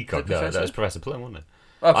 Professor Peacock. Is it No, Professor? that was Professor Plum, wasn't it?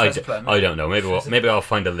 Oh, Professor Plum. I don't know. Professor- Maybe I'll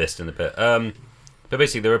find a list in a bit. But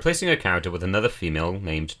basically, they're replacing a character with another female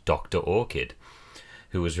named Dr. Orchid,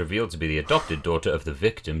 who was revealed to be the adopted daughter of the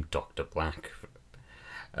victim, Dr. Black.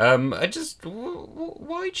 I just...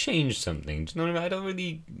 Why change something? Do you know what I mean? I don't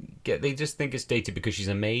really get... They just think it's dated because she's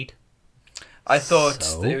a maid? I thought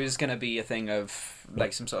So? it was going to be a thing of,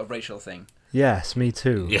 like, some sort of racial thing. Yes, me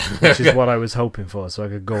too. Yeah. Which is what I was hoping for, so I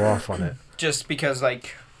could go off on it. Just because,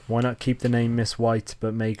 like, Why not keep the name Miss White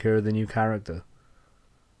but make her the new character?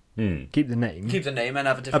 Keep the name. Keep the name and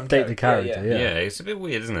have a different Update the character. Yeah, Yeah. it's a bit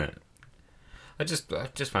weird, isn't it? I just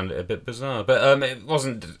found it a bit bizarre, but it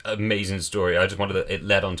wasn't an amazing story. I just it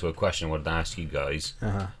led on to a question I wanted to ask you guys.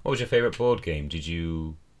 Uh-huh. What was your favourite board game? Did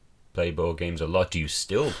you play board games a lot? Do you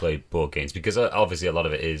still play board games? Because obviously a lot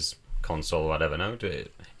of it is console or whatever now.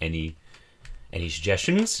 Any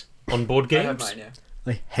suggestions on board I have games? mine, yeah.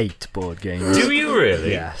 I hate board games. Do you really?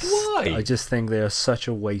 Yes. Why? I just think they are such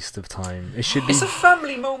a waste of time. It should be. It's a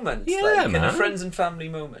family moment. Yeah, like, man. A friends and family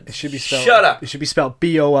moment. It should be spelled. Shut up. It should be spelled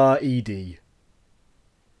BORED.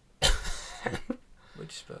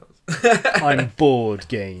 Which spells? I'm bored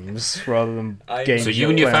games rather than games. So you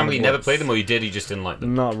and your playing family on never boards. played them, or you did? You just didn't like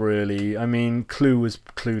them? Not really. I mean,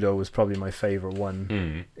 Cluedo was probably my favourite one.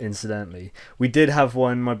 Hmm. Incidentally, we did have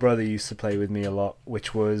one my brother used to play with me a lot,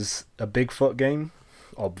 which was a Bigfoot game.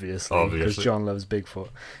 Obviously, because John loves Bigfoot,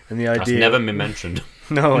 and the That's idea. never been mentioned.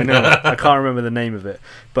 No, I know. I can't remember the name of it,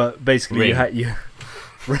 but basically, Ring. yeah.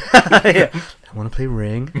 I want to play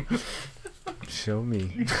Ring. Show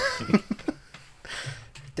me.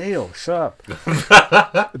 Dale, shut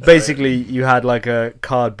up. Basically, you had like a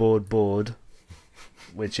cardboard board,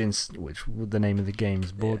 which the name of the game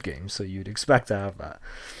is board game, so you'd expect to have that,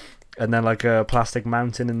 and then like a plastic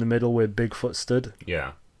mountain in the middle where Bigfoot stood.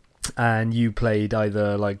 Yeah. And you played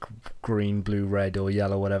either like green, blue, red, or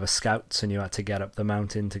yellow, whatever scouts, and you had to get up the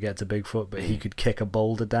mountain to get to Bigfoot, but he could kick a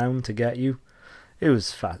boulder down to get you. It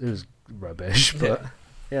was It was rubbish, but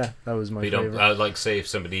yeah, that was my But you favorite. don't like say if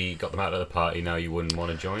somebody got them out of the party now, you wouldn't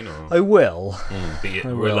want to join, or I will. But you, I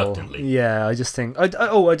will. reluctantly. Yeah, I just think. I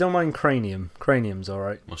don't mind Cranium. Cranium's all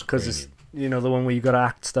right What's because it's Cranium? the one where you got to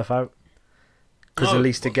act stuff out. Because at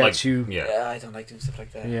least it gets you. Yeah. Yeah, I don't like doing stuff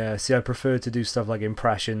like that. Yeah, see, I prefer to do stuff like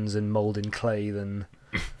impressions and molding clay than.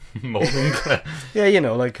 Molding. Yeah,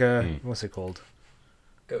 like what's it called?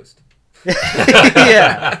 Ghost.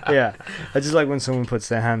 yeah. I just like when someone puts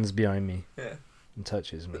their hands behind me Yeah, and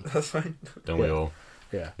touches me. that's fine. Don't we Yeah. all?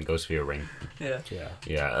 Yeah, It goes for your ring. Yeah. yeah.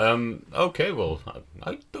 Yeah. Okay. Well,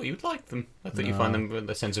 I thought you'd like them. I thought you find them with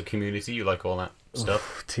a sense of community. You like all that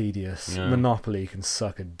stuff. Tedious. Yeah. Monopoly can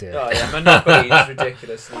suck a dick. Oh yeah, Monopoly is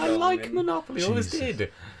ridiculous. I like Monopoly. Always Jesus.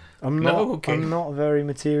 did. I'm No, not. okay. I'm not very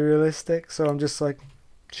materialistic, so I'm just like,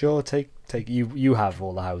 sure, take. You have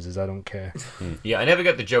all the houses. I don't care. Yeah, I never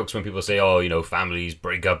get the jokes when people say, "Oh, families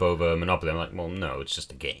break up over Monopoly." I'm like, well, no, it's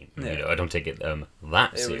just a game. Yeah. I don't take it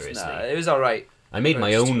that It seriously. was it was all right. I made But my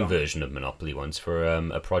it's too own long. version of Monopoly once for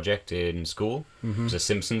a project in school. Mm-hmm. It was a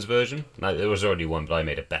Simpsons version. Now, there was already one, but I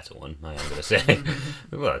made a better one, I am going to say.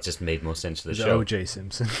 Well, it just made more sense for the Is it show. O.J.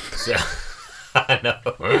 Simpson? So, I know.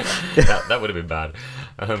 that would have been bad.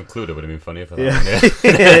 Cluedo would have been funnier for that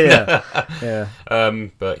Yeah. one. yeah.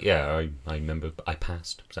 But yeah, I remember I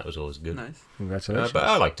passed. So that was always good. Nice. Congratulations. But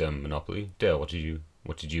I liked Monopoly. Dale, what did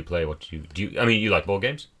you play? What do you? I mean, you like board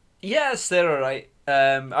games? Yes, they're all right.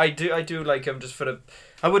 I do like them just for the.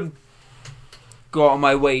 I wouldn't go out of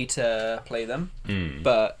my way to play them,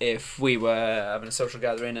 but if we were having a social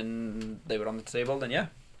gathering and they were on the table, then yeah,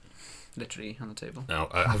 literally on the table. No,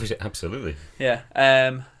 absolutely.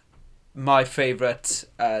 Yeah. My favourite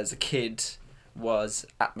as a kid was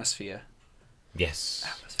Atmosphere. Yes.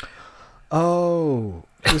 Oh,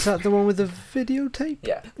 was that the one with the videotape?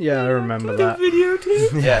 Yeah. Yeah, I remember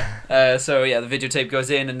that. Yeah. So yeah, the videotape goes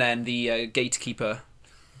in, and then the gatekeeper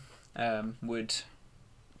would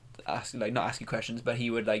not ask you questions, but he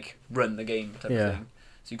would like run the game type Yeah. of thing.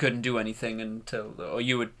 So you couldn't do anything until, or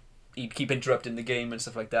he'd keep interrupting the game and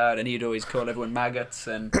stuff like that, and he'd always call everyone maggots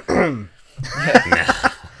and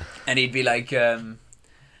and he'd be like, I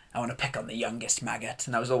want to pick on the youngest maggot,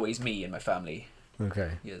 and that was always me and my family.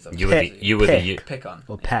 Okay. Yes, You were the pick on.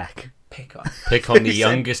 Or Peck. Pick on. pick on the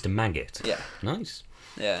youngest maggot. Yeah. Nice.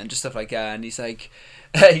 Yeah, and just stuff like that. And he's like,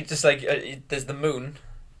 there's the moon,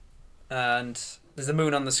 and there's the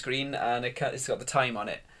moon on the screen, and it's got the time on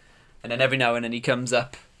it. And then every now and then he comes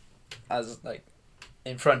up as like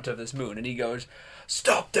in front of this moon, and he goes,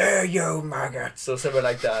 "Stop there, you maggots," or something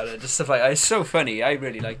like that. And just stuff like that. It's so funny. I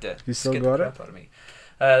really liked it. You still Scared got the it? crap out of me.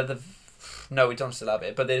 No, we don't still have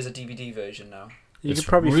it, but there's a DVD version now. You It's could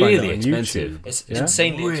probably really find it on expensive. YouTube. It's Yeah?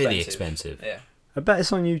 insanely Really expensive. expensive. Yeah, I bet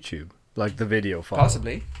it's on YouTube, like the video file.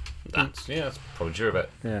 possibly. That's probably true about.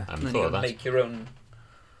 Yeah. I And haven't then thought you of gotta that. make your own.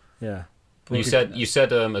 Yeah. You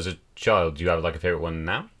said as a child, do you have like a favorite one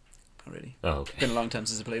now? Not really. Oh, okay. Been a long time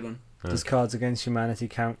since I played one. Does Cards Against Humanity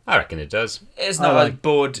count? I reckon it does. It's I not like- a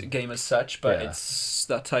board game as such, but Yeah. it's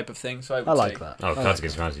that type of thing. So I would I like say. that. Oh, I Cards like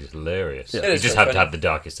Against Humanity is hilarious. Yeah. It You is just so have to funny. have the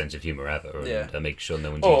darkest sense of humour ever, and Yeah. make sure no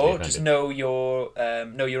one's easily Or offended. just know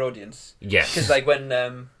your audience. Yes. Because like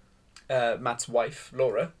when Matt's wife,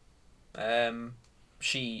 Laura,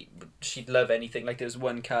 she'd love anything. Like there was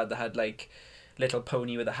one card that had like Little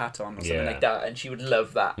Pony with a hat on or something like that, and she would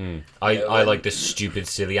love that. I like the stupid,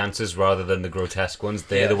 silly answers rather than the grotesque ones.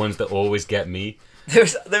 They're the ones that always get me.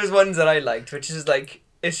 There's ones that I liked, which is like,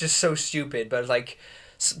 it's just so stupid, but it's like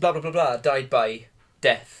blah blah blah blah died by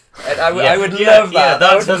death. And I would love that. Yeah,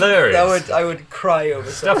 that's hilarious. I would cry over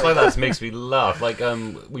Stuff like that makes me laugh. Like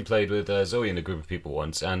we played with Zoe and a group of people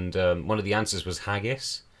once, and one of the answers was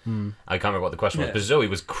haggis. I can't remember what the question was, but Zoe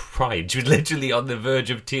was crying. She was literally on the verge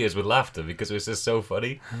of tears with laughter because it was just so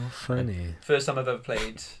funny. How funny. First time I've ever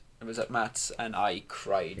played, it was at Matt's, and I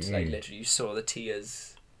cried. Like literally, you saw the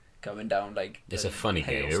tears coming down. Like It's a funny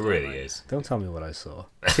game. It hailstone, really like. is. Don't tell me what I saw.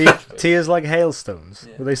 Tears like hailstones.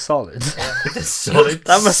 Yeah. Were they solid? Solid.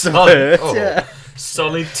 That must have solid, hurt. oh, Yeah.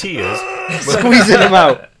 Solid tears. Squeezing them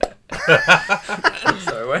out.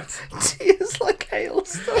 Sorry, what? Tears like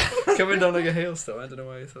hailstones. Coming down like a hailstone. I don't know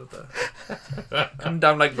why I thought that. Coming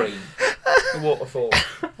down like rain. A waterfall.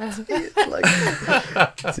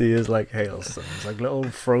 Tears like hailstones. Like little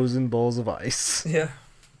frozen balls of ice. Yeah.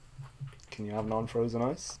 Can you have non-frozen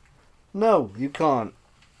ice? No, you can't.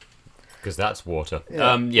 Because that's water.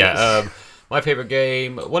 Yeah. My favourite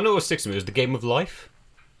game, one that always sticks to me was the Game of Life.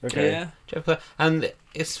 Okay. Yeah. Did you ever play- And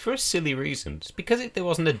it's for a silly reason. It's because there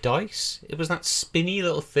wasn't a dice. It was that spinny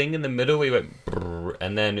little thing in the middle where you went brrr,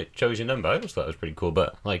 and then it chose your number. I always thought it was pretty cool.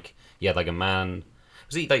 But like, you had like a man.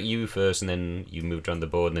 Was it like you first, and then you moved around the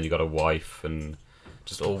board, and then you got a wife, and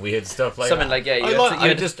just all weird stuff like Something that. like, yeah, you I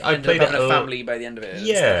ended up played it having a family by the end of it. and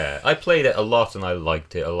Yeah, I played it a lot, and I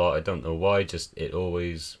liked it a lot. I don't know why. Just it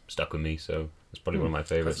always stuck with me. So it's probably one of my stuff.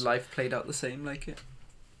 favourites. Has life played out the same like it?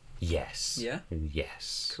 Yes. Yeah?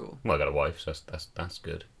 Yes. Cool. Well, I got a wife, so that's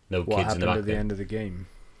good. No What kids in happened the back at the there. end of the game?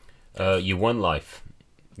 You won life.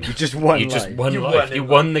 You just won. You just life. won You life. won You in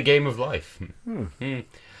won the game of life.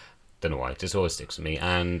 Don't know why. It just always sticks with me.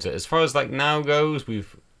 And as far as like now goes,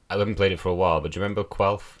 I haven't played it for a while, but do you remember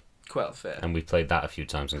Quelf? Quelf, yeah. And we've played that a few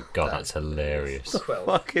times, and God, that's hilarious. Quelf.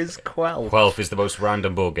 Fuck is Quell? Quelf is the most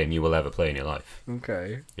random board game you will ever play in your life.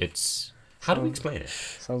 Okay. It's how do we explain it?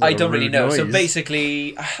 Sounds I like a don't really rude know. So noise.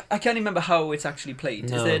 basically, I can't remember how it's actually played.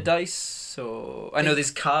 No. Is there dice? Or I know there's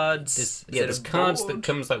cards. There's cards that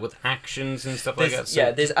comes like with actions and stuff like that.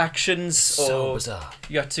 So there's actions, so or bizarre.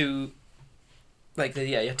 you have to, you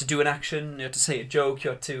have to do an action. You have to say a joke.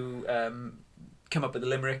 You have to come up with a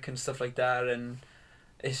limerick and stuff like that. And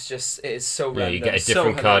it is so random. Yeah, you get a so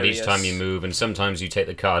different card each hilarious. time you move, and sometimes you take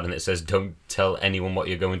the card and it says don't tell anyone what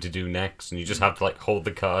you're going to do next, and you just have to like hold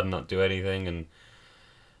the card and not do anything. And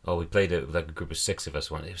we played it with like a group of 6 of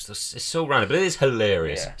us. It's so random, but it is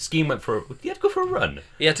hilarious. Yeah. Scheme went for you had to go for a run.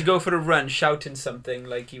 He had to go for a run, shouting something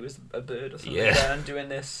like he was a bird or something like that, and doing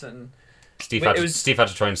this. And Steve Wait, Steve had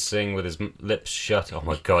to try and sing with his lips shut. Oh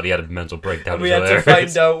my god, he had a mental breakdown. we It had was to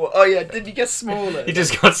hilarious. find out. Oh yeah, did he get smaller? He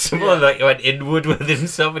just got smaller, like he went inward with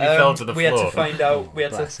himself, and he fell to the we floor. had to find out. We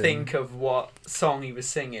had to Bless him. think of what song he was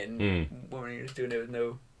singing when he was doing it with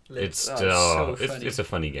no lips. It's a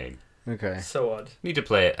funny game. Okay. So odd. Need to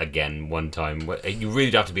play it again one time. You really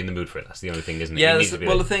do have to be in the mood for it. That's the only thing, isn't it? Yeah, You need that's- to be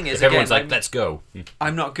well, like- the thing is, if everyone's again, like, "Let's go,"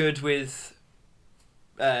 I'm not good with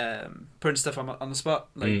putting stuff on the spot,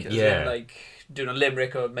 like as yeah. in, like doing a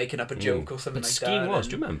limerick or making up a joke or something But like Skeen that. was. and-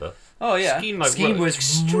 Do you remember? Oh yeah, Skeen, Skeen was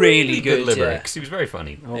extremely really good good. lyrics. He was very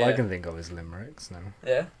funny. All I Yeah. can think of is limericks now.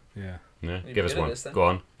 Yeah. Yeah. Yeah, You'd give be us good at one. this then. Go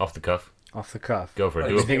on, off the cuff. Off the cuff. Go for it. Right,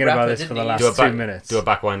 Do I've a, been thinking rapper, about this for didn't the he? last do a 2 back, minutes. do a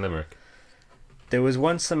backwine limerick. There was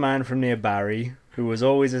once a man from near Barry who was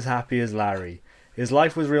always as happy as Larry. His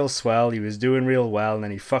life was real swell, he was doing real well, and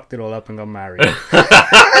then he fucked it all up and got married.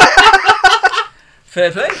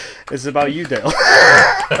 Fair play. It's about you, Dale.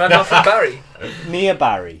 But I'm not from Barry. Near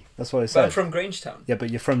Barry. That's what I But said. I'm from Grangetown. Yeah, but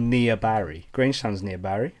you're from near Barry. Grangetown's near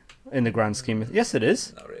Barry. In the grand scheme of... Yes, it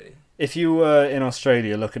is. Not really. If you were in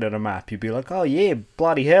Australia looking at a map, you'd be like, oh yeah,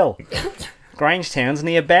 bloody hell. Grangetown's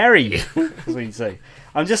near Barry. That's what you'd say.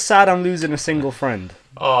 I'm just sad I'm losing a single friend.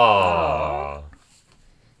 Oh,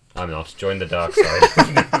 I'm not. Join the dark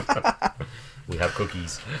side. We have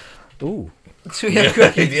cookies. Ooh. So we have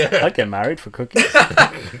cookies. Yeah. I'd get married for cookies.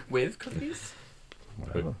 With cookies?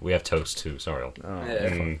 We have toast too. Sorry. Oh,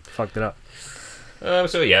 Yeah. fucked it up.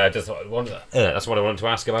 So yeah, I just thought that's what I wanted to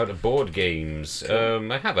ask about board games.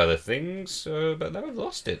 I have other things, but now I've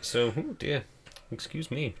lost it. So oh dear,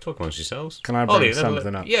 excuse me. Talk amongst yourselves. Can I bring Ollie,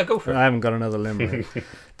 something up? Yeah, go for it. I haven't got another limerick.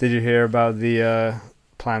 Did you hear about the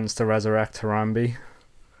plans to resurrect Harambe?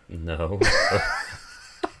 No.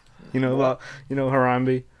 You know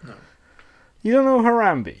Harambe? No. You don't know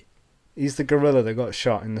Harambe? He's the gorilla that got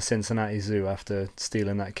shot in the Cincinnati Zoo after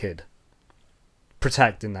stealing that kid.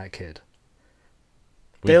 protecting that kid.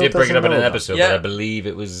 We Dale did bring it up doesn't in an know that. episode, Yeah. but I believe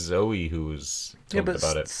it was Zoe who was talking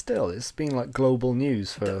about it. Still, it's been like global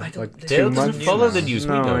news for I don't- like Dale 2 Dale months. doesn't follow now. the news.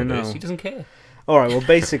 No, We I know know. this. He doesn't care. All right. Well,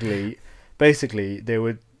 basically, they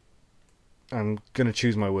would. I'm gonna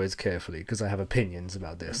choose my words carefully because I have opinions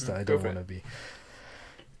about this that I Go don't for want to be.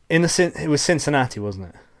 It was Cincinnati, wasn't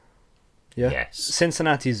it? Yeah. Yes.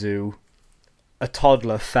 Cincinnati Zoo. A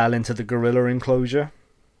toddler fell into the gorilla enclosure.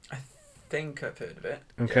 Think I've heard of it.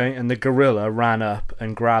 Okay, and the gorilla ran up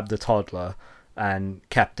and grabbed the toddler and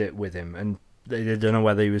kept it with him, and they don't know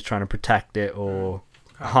whether he was trying to protect it or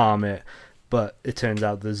harm it, but it turns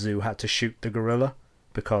out the zoo had to shoot the gorilla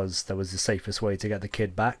because that was the safest way to get the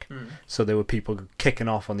kid back. So there were people kicking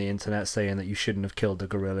off on the internet saying that you shouldn't have killed the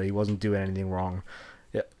gorilla, he wasn't doing anything wrong.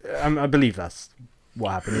 Yeah, I believe that's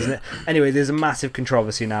what happened, isn't it? Anyway, there's a massive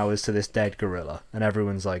controversy now as to this dead gorilla, and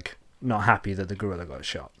everyone's like not happy that the gorilla got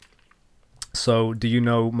shot. So, do you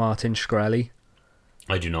know Martin Shkreli?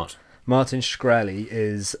 I do not. Martin Shkreli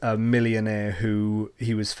is a millionaire who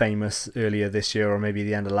he was famous earlier this year or maybe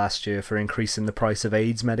the end of last year for increasing the price of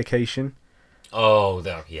AIDS medication. Oh,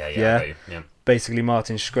 Yeah. yeah. Basically,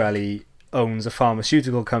 Martin Shkreli owns a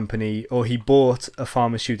pharmaceutical company, or he bought a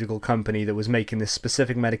pharmaceutical company that was making this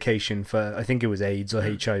specific medication for, I think it was AIDS or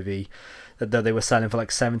HIV, that they were selling for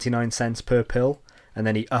like 79 cents per pill. And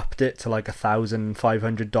then he upped it to like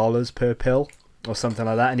 $1,500 per pill or something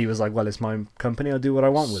like that. And he was like, well, it's my company. I'll do what I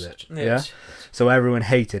want with it. Yeah. So everyone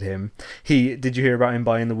hated him. Did you hear about him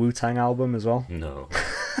buying the Wu-Tang album as well? No.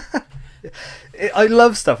 I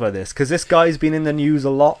love stuff like this because this guy's been in the news a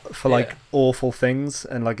lot for like awful things.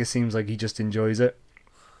 And like, it seems like he just enjoys it.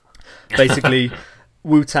 Basically,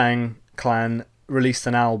 Wu-Tang Clan released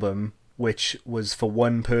an album which was for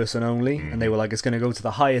one person only, and they were like, it's going to go to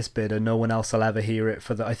the highest bidder, no one else will ever hear it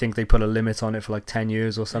for I think they put a limit on it for like 10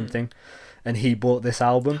 years or something, and he bought this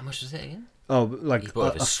album. How much was it again? Oh, like He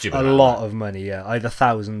bought it for stupid a amount. lot of money, yeah, either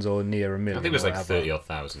thousands or near a I million. think it was like whatever.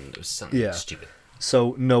 30,000. It was something Yeah. stupid.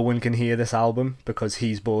 So no one can hear this album because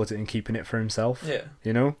he's bought it and keeping it for himself. Yeah.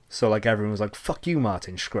 You know? So like everyone was like, fuck you,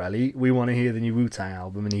 Martin Shkreli. We want to hear the new Wu-Tang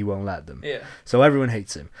album, and he won't let them. Yeah. So everyone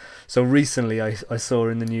hates him. So recently I saw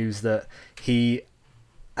in the news that he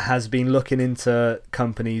has been looking into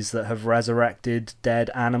companies that have resurrected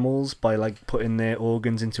dead animals by like putting their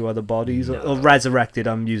organs into other bodies. Or resurrected,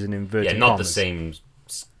 I'm using inverted Yeah, not commas. the same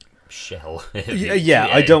shell. Yeah,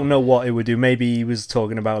 I don't know what it would do. Maybe he was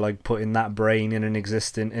talking about like putting that brain in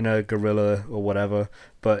a gorilla or whatever.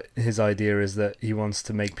 But his idea is that he wants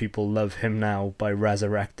to make people love him now by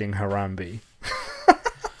resurrecting Harambe.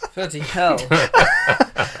 Bloody hell.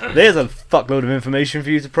 There's a fuckload of information for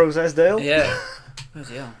you to process, Dale. Yeah.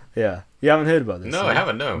 Bloody hell. Yeah. You haven't heard about this? No, I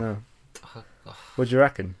haven't, no. No. What do you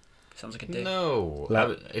reckon? Sounds like a dick. No.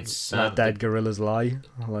 It's That sad. dead gorillas lie.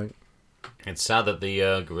 Like, It's sad that the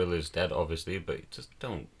gorilla's dead, obviously, but just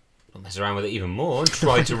don't mess around with it even more and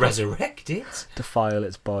try to resurrect it. defile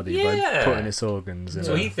its body by Yeah. putting its organs in.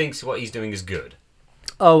 So he thinks what he's doing is good.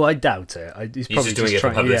 Oh, I doubt it. He's probably just doing it for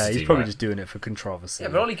trying. Yeah, publicity, he's probably right? just doing it for controversy. Yeah,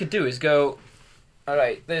 but all he could do is go,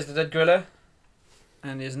 alright, there's the dead gorilla,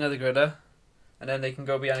 and there's another gorilla, and then they can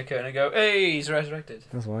go behind a curtain and go, hey, he's resurrected.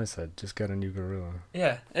 That's what I said. Just get a new gorilla.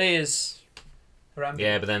 Yeah, he is Harambe.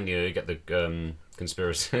 Yeah, but then you get the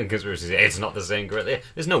conspiracy. Conspiracy. It's not the same gorilla.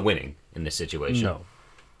 There's no winning in this situation. No.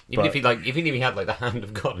 Even but- if he had like the hand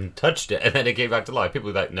of God and touched it, and then it came back to life, people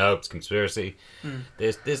would be like, no, it's conspiracy.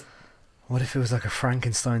 There's What if it was like a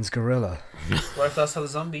Frankenstein's gorilla? What if that's how the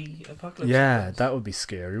zombie apocalypse Yeah, goes? that would be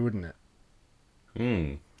scary, wouldn't it?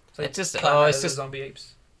 It's like It's just- Planet oh, of it's the just- zombie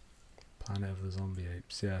apes. Planet of the Zombie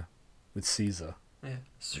Apes, yeah, with Caesar. Yeah.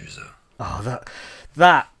 Caesar. Oh,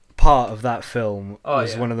 that part of that film Oh,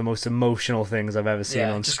 was yeah. one of the most emotional things I've ever seen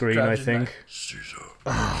Yeah, on just screen. grabbed I his think. neck. Caesar.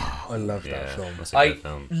 I love yeah, that film. that's a I good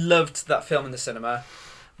film. loved that film in the cinema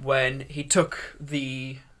when he took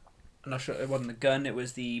I'm not sure, it wasn't the gun, it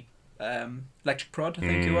was the electric prod, I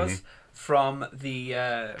think it was, from the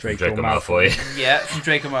Draco Draco Malfoy. Malfoy. yeah, from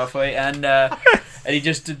Draco Malfoy, and he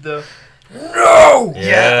just did the no,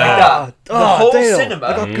 Yeah. like that. The Oh, whole Dale, cinema,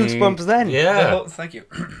 I got goosebumps then. Yeah. thank you.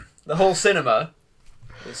 The whole cinema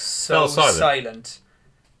was so Fell silent. silent.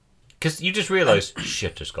 Because you just realised,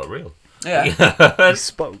 shit just got real. Yeah. He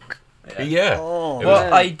spoke. Yeah. Oh, It Well,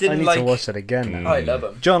 was- I didn't I need like. to watch that again. Now. I love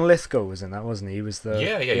him. John Lithgow was in that, wasn't he? He was the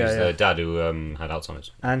Yeah, he was the dad who had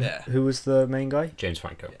Alzheimer's. And Yeah. who was the main guy? James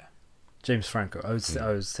Franco. Yeah. James Franco. I was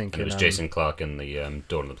And thinking. it was Jason Clarke in the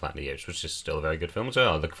Dawn of the Planet of the Apes, which is still a very good film as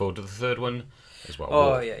well. I look forward to the third one as well. Oh,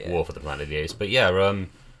 War, yeah. War for the Planet of the Apes. But yeah,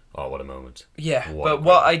 oh, what a moment. Yeah, What a but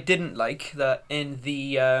what great- I didn't like that in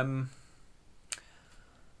the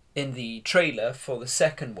in the trailer for the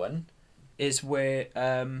second one is where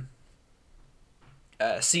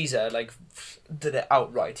Caesar did it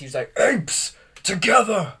outright. He was like, "Apes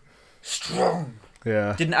together, strong."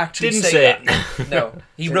 Yeah. Didn't actually Didn't say say that. No,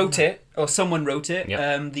 he wrote it, or someone wrote it.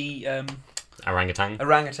 Yep. The Orangutan.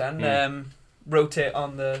 orangutan wrote it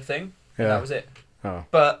on the thing. Yeah. And that was it. Oh.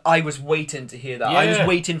 But I was waiting to hear that. I was Yeah.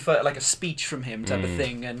 waiting for like a speech from him type of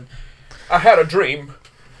thing, and I had a dream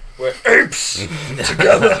where apes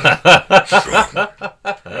together.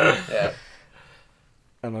 Yeah.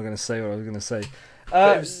 I'm not going to say what I was going to say.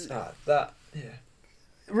 But it was that.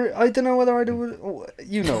 Yeah. I don't know whether I do.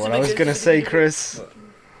 You know what I was going to say, Chris.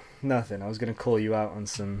 Nothing. I was going to call you out on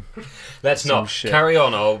some. Let's Some not shit. carry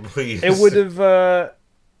on, please. It would have.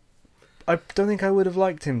 I don't think I would have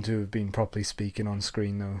liked him to have been properly speaking on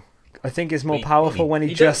screen, though. I think it's more powerful when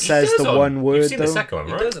he just says the one word, You've seen though. the second one,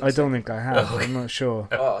 He right? does. I don't think I have. Oh, okay. I'm not sure.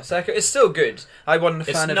 Oh, second. It's still good. I wasn't a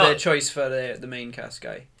It's fan of not- their choice for the main cast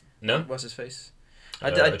guy. No? What's his face?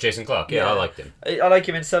 Jason Clarke. Yeah, yeah. I liked him. I like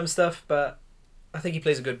him in some stuff, but I think he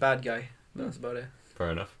plays a good bad guy. That's about it.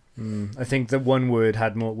 Fair enough. I think the one word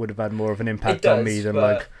would have had more of an impact It on does, me than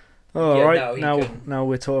but- like, oh, Yeah, right, now he can- now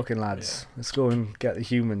we're talking, lads. Let's go and get the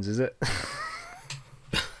humans. Is it?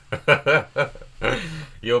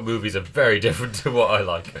 Your movies are very different to what I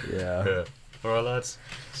like. Yeah. Alright, lads.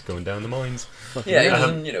 It's going down the mines. Yeah, he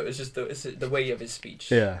Um, doesn't. It's just it's the way of his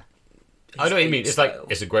speech. Yeah. I know what you mean. It's like style.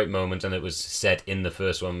 it's a great moment, and it was said in the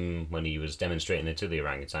first one when he was demonstrating it to the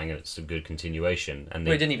orangutan, and it's a good continuation. And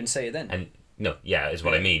Well, he didn't even say it then. and no, yeah, is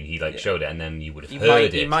what I mean. He Yeah. showed it, and then you would have He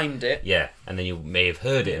heard it. mimed it. Yeah, and then you may have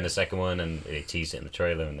heard it in the second one, and they teased it in the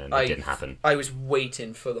trailer, and then it didn't happen. I was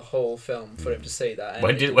waiting for the whole film for him to say that. and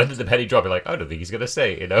When it did didn't. the penny drop? You're like, I don't think he's gonna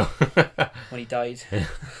say it, you know. When he died.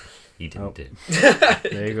 He didn't Oh. do.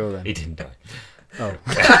 There you go then. He didn't die. Oh.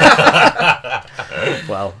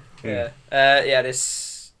 Well. Yeah.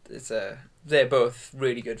 They're both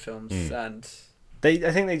really good films, and I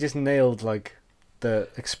think they just nailed like the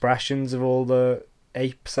expressions of all the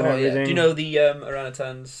apes and everything. Do you know the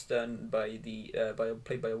orangutans done by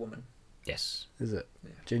played by a woman? Yes. Is it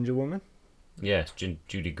Yeah. Ginger Woman? Yeah,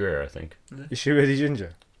 Judy Greer, I think. Is she really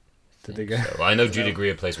ginger? Did they go? So, I know Judy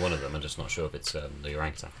Greer plays one of them. I'm just not sure if it's the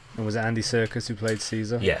orangutan. And was it Andy Serkis who played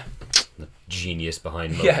Caesar? Yeah, the genius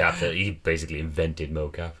behind mocap. Yeah. That he basically invented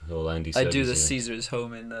mocap. All Andy. I do Serkis, the yeah. Caesar is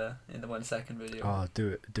home in the 1 second video. Oh,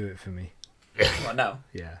 do it for me. What now?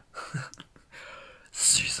 Yeah.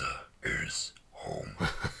 Caesar is home.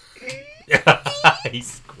 He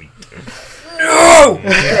squeaked. No!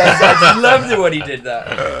 Yes, I just loved it when he did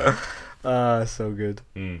that. So good.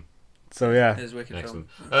 Mm. So yeah. It was a wicked Excellent.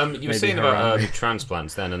 film. You were Maybe saying about Harambe.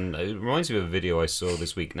 transplants then, and it reminds me of a video I saw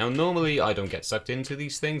this week. Now, normally I don't get sucked into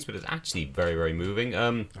these things, but it's actually very, very moving.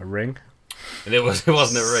 A ring. And it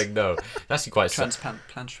wasn't a ring, no. It's actually quite sad.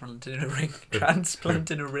 Transplant in a ring.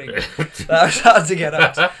 Transplant in a ring. That was hard to get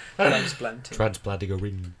out. Transplanting. Transplanting a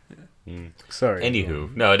ring. Sorry.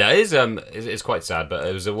 Anywho, no, it is it's quite sad. But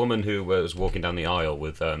it was a woman who was walking down the aisle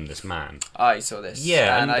with this man. I saw this.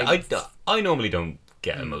 Yeah, and I I normally don't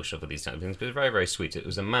get emotional for these kind of things, but it's very, very sweet. It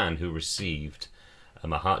was a man who received a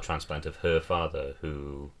heart transplant of her father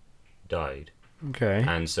who died. Okay.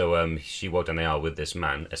 And so she walked down the aisle with this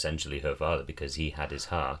man, essentially her father, because he had his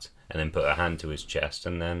heart, and then put her hand to his chest,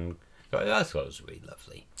 and then I thought it was really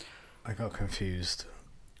lovely. I got confused.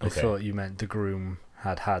 I Okay. thought you meant the groom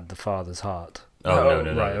had the father's heart. Oh,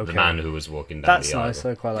 no. right, The okay. man who was walking down That's the aisle. nice.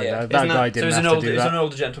 I quite like Yeah. that. That Isn't guy that- So it didn't was have an to old, do it was an that.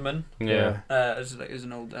 older gentleman. Yeah. It was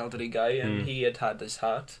an old elderly guy, and he had his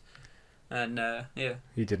heart, and yeah.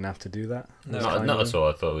 He didn't have to do that. No. That's Not, kind not of at all.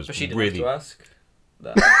 I thought it was But she didn't really. have to ask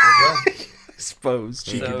that as well. I suppose,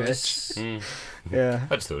 cheeky So bitch. it's- Mm. Yeah.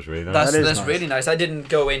 I just thought it was really nice. That's That is that's nice. really nice. I didn't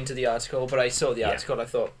go into the article, but I saw the Yeah. article. I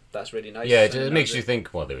thought that's really nice. Yeah, it and makes that you was think,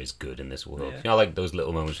 well, there is good in this world. Yeah. You know, like those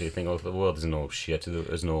little moments where you think, oh, the world isn't all shit,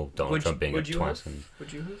 isn't all Donald Would Trump you- being a would you twat. have? And,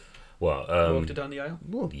 Would you have well, walked it down the aisle?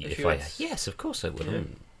 well, if if you I, had- yes, of course I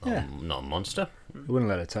would. Yeah. I'm not a monster. I wouldn't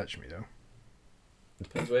let her touch me though.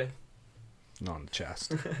 Depends where. Not on the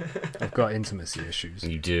chest. I've got intimacy issues.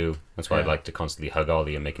 You do. That's why I'd Yeah. like to constantly hug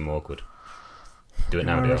Ollie and make him awkward. Do it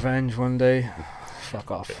now, My Dale. revenge one day.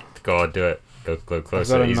 Fuck off. Go on, do it. Go got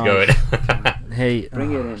closer. a He's knife. going. Hey,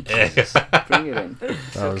 Bring it in. Bring it in.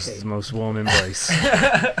 that was the most warm embrace.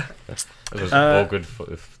 It was awkward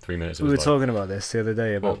for 3 minutes. It We was were like, talking about this the other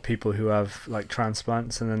day about Well- people who have like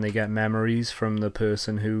transplants and then they get memories from the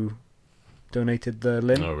person who donated the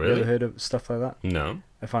limb. Oh, You really? ever heard of stuff like that? No.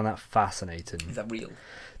 I find that fascinating. Is that real?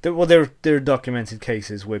 There are documented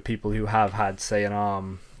cases where people who have had, say, an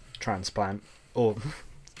arm transplant or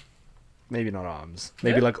maybe not arms,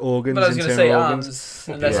 maybe Yeah. like organs, But I was going to internal say organs. arms,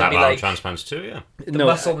 People unless it'd have be arm like transplants too, yeah. the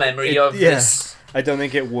muscle memory of yeah. this. I don't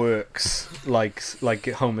think it works like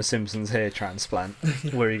Homer Simpson's hair transplant,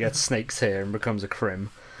 where he gets snake's hair and becomes a crim.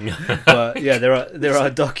 But yeah, there are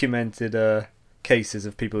documented cases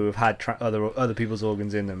of people who have had other people's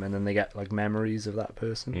organs in them, and then they get like memories of that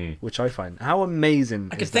person, which I find how amazing.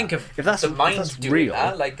 I could is think that? of if that's the mind if that's doing real.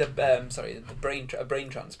 that, like the brain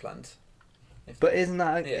transplant. But isn't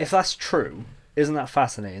that Yeah. if that's true? Isn't that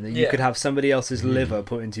fascinating that you Yeah. could have somebody else's liver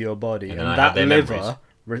put into your body, And and, then I that have their liver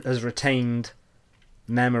has retained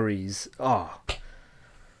memories? Oh,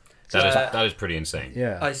 That is pretty insane.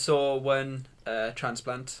 yeah. I saw one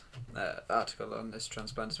transplant article on this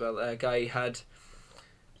transplant as well. A guy had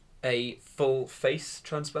a full face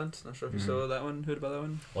transplant. Not sure if you saw that one. Heard about that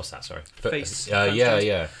one? What's that? Sorry. Face Yeah, transplant.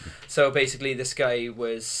 yeah. So basically, this guy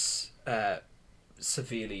was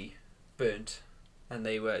severely burnt, and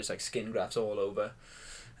it was like skin grafts all over.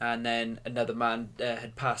 And then another man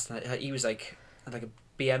had passed, and he was like a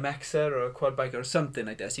BMXer or a quad biker or something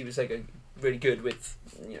like this. He was like really good with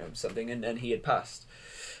something, and he had passed.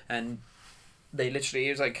 And they literally,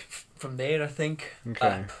 it was like from there, I think, Okay.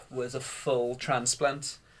 up was a full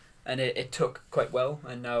transplant. And it took quite well,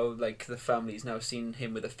 and now like the family's now seen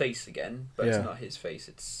him with a face again, but Yeah. it's not his face.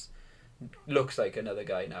 It's looks like another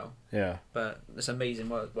guy now, Yeah. but it's amazing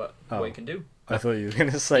what Oh. he can do. I thought you were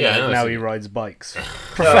going to say Yeah, I know, now it's he a- rides bikes No,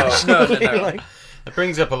 professionally. no. Like, It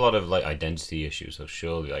brings up a lot of like identity issues. So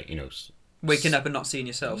surely, like Waking up and not seeing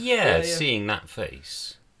yourself. yeah, seeing that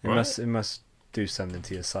face. it right? must do something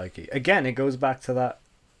to your psyche. Again, it goes back to that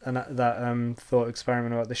thought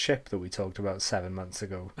experiment about the ship that we talked about 7 months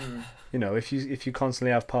ago. Mm. If you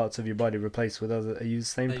constantly have parts of your body replaced with other, are you the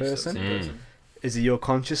same I used to person? say person. Is it your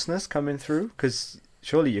consciousness coming through? Because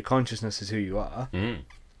surely your consciousness is who you are. Mm.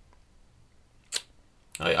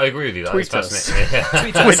 I agree with you. That Tweet is us. fascinating. Yeah.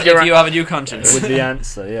 Tweet us if you have a new conscience. With the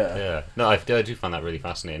answer, yeah. Yeah. No, I do find that really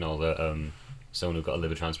fascinating. All the someone who got a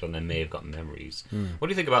liver transplant, they may have got memories. What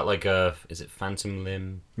do you think about like is it phantom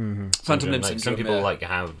limb? Phantom limb Like, some syndrome, people yeah. like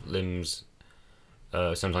have limbs.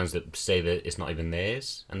 Sometimes that say that it's not even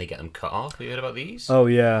theirs, and they get them cut off. Have you heard about these? Oh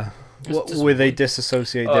yeah. It's just Where they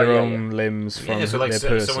disassociate Oh, their yeah, own limbs from Yeah, so like their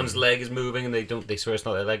person. someone's leg is moving and they swear it's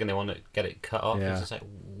not their leg and they want to get it cut off. Yeah. It's just like,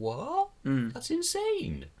 what? Mm. That's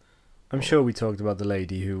insane. I'm sure we talked about the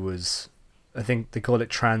lady who was, I think they call it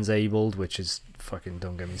transabled, which is fucking,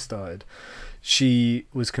 don't get me started. She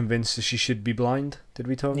was convinced that she should be blind. Did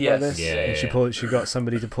we talk Yes. about this? Yeah, And yeah. she got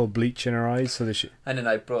somebody to pour bleach in her eyes so that she. And then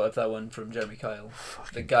I brought up that one from Jeremy Kyle.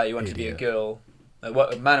 The guy who wanted to be a idiot. girl, a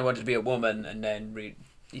man who wanted to be a woman, and then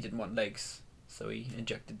he didn't want legs, so he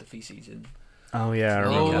injected the feces in. Oh yeah, I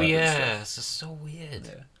remember. Oh and yeah, stuff. this is so weird.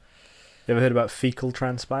 Yeah. You ever heard about fecal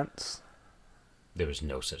transplants? There is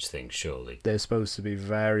no such thing, surely. They're supposed to be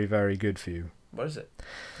very, very good for you. What is it?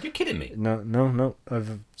 You're kidding me. No. I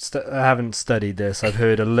haven't studied this. I've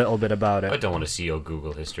heard a little bit about I it. don't want to see your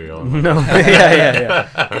Google history. No,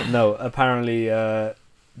 yeah. No, apparently they're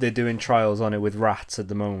doing trials on it with rats at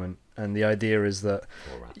the moment, and the idea is that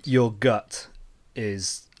your gut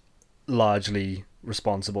is largely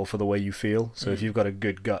responsible for the way you feel. So if you've got a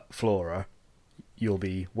good gut flora, you'll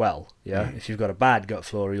be well. Yeah. If you've got a bad gut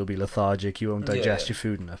flora, you'll be lethargic. You won't digest your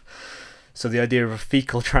food enough. So the idea of a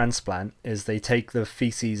fecal transplant is they take the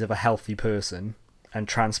feces of a healthy person and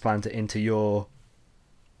transplant it into your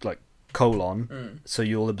colon, so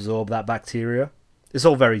you'll absorb that bacteria. It's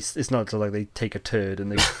all very. It's not like they take a turd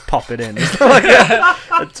and they pop it in. It's not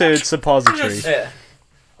like a turd suppository. Yeah.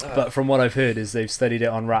 But from what I've heard is they've studied it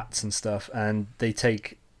on rats and stuff, and they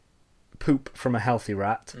take poop from a healthy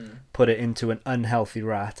rat, put it into an unhealthy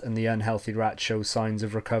rat, and the unhealthy rat shows signs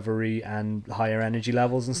of recovery and higher energy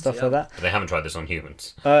levels and stuff like that. But they haven't tried this on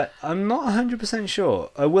humans. I'm not 100% sure.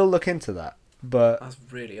 I will look into that. But That's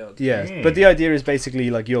really odd. yeah, but the idea is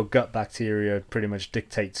basically like your gut bacteria pretty much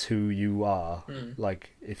dictates who you are.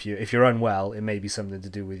 Like if you're unwell, it may be something to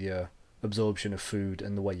do with your absorption of food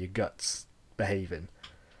and the way your gut's behaving.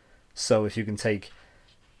 So if you can take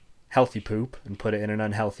healthy poop and put it in an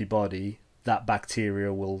unhealthy body, that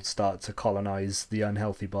bacteria will start to colonize the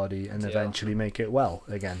unhealthy body and eventually make it well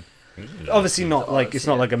again. Obviously not like it's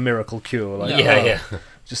not like a miracle cure. Like Yeah.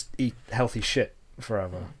 just eat healthy shit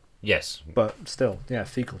forever. Yes. But still, yeah,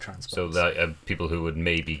 fecal transplants. So the people who would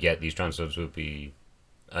maybe get these transplants would be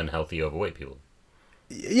unhealthy, overweight people.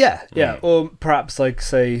 Yeah, or perhaps like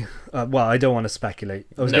say, well, I don't want to speculate.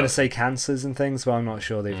 I was No. going to say cancers and things, but I'm not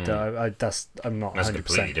sure they've done. I'm not. That's a 100%.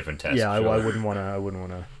 completely different test. Yeah, sure. I wouldn't want to. I wouldn't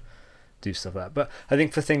want to do stuff like that. But I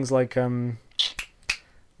think for things like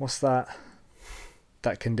what's that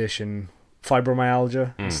condition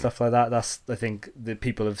fibromyalgia and stuff like that. I think the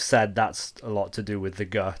people have said that's a lot to do with the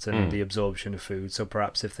gut and the absorption of food. So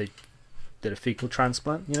perhaps if they did a fecal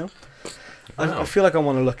transplant, I feel like I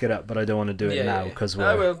want to look it up, but I don't want to do it now because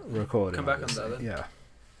I we're will recording. come back on obviously. that then.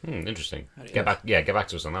 Yeah. Interesting. How do you Get back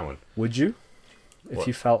to us on that one. Would you? If What?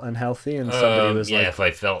 you felt unhealthy and somebody was like, if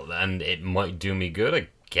I felt and it might do me good, I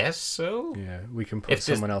guess so. yeah, we can put If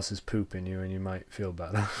there's- someone else's poop in you and you might feel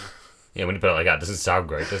better. Yeah, when you put it like that, it doesn't sound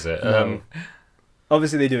great, does it? No.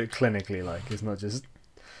 Obviously, they do it clinically. Like it's not just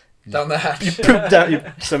Down the hatch. you poop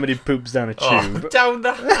down. Somebody poops down a tube. Oh, down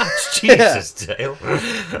the hatch, Jesus, Dale.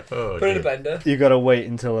 Oh, Put it in dear. a blender. You gotta wait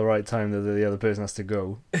until the right time that the other person has to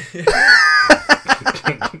go.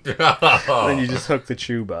 Oh. Then you just hook the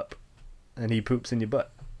tube up, and he poops in your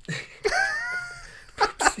butt.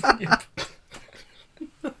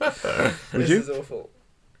 Would This you? is awful.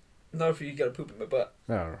 Not if you gotta poop in my butt.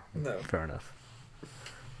 Oh, No. fair enough.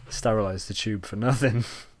 Sterilize the tube for nothing.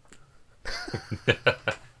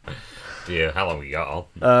 Dear, how long we got, Al?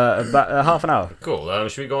 About half an hour. Cool.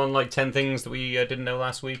 Should we go on like 10 things that we didn't know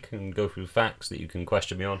last week and go through facts that you can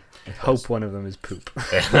question me on? I hope one of them is poop.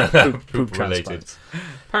 Poop related. transplants.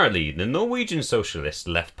 Apparently, the Norwegian Socialist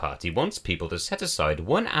Left Party wants people to set aside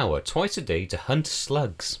 1 hour twice a day to hunt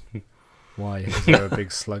slugs. Why? Is there a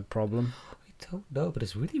big slug problem? I don't know, but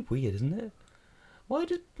it's really weird, isn't it? Why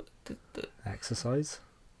did... Exercise?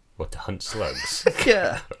 What, to hunt slugs?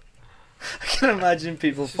 Yeah. I can imagine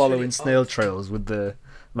people It's just following really snail odd. trails with the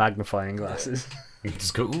magnifying glasses.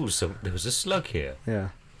 Just go, ooh, so there was a slug here. Yeah.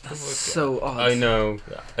 That's so odd. I know.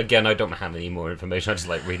 Again, I don't have any more information. I just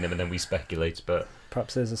like reading them and then we speculate, but...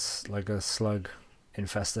 Perhaps there's a slug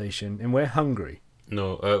infestation. And we're hungry.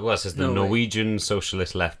 No, well, it says the No way. Norwegian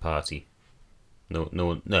Socialist Left Party. No,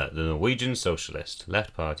 the Norwegian Socialist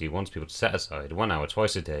Left Party wants people to set aside 1 hour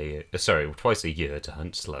twice a year to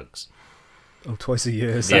hunt slugs. Oh, twice a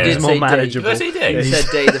year. Yeah. Sounds Did more say day. manageable. Did I say day? You Yeah,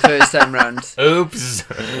 said day the first time round. Oops!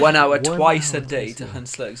 1 hour 1 twice hour a day twice to a day. hunt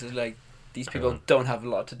slugs. It's like these people on. don't have a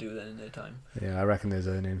lot to do then in their time. Yeah, I reckon there's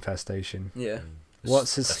an infestation. Yeah.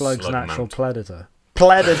 What's his A slug's slug natural mount. predator?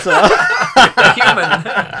 Predator. Human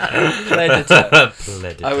predator.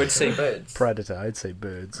 Predator. I would say birds. Predator. I'd say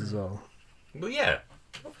birds as well. Well, yeah,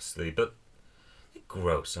 obviously, but they're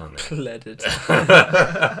gross, aren't they? Predator.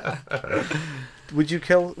 Will you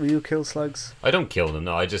kill slugs? I don't kill them,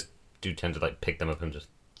 no. I just do tend to like pick them up and just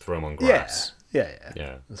throw them on grass. Yeah.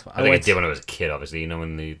 Yeah. That's fine. I think I did when I was a kid, obviously. You know,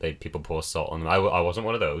 when they people pour salt on them. I wasn't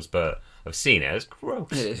one of those, but I've seen it. It's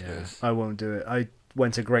gross. It is Yeah, gross. I won't do it. I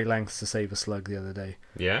went to great lengths to save a slug the other day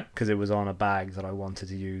Yeah? because it was on a bag that I wanted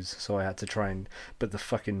to use, so I had to try and. But the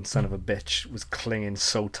fucking son of a bitch was clinging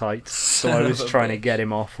so tight, so I Son was of a trying to bitch. get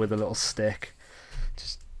him off with a little stick,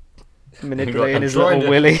 just I'm manipulating his trying little to-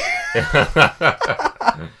 willy.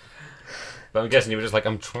 But I'm guessing you were just like,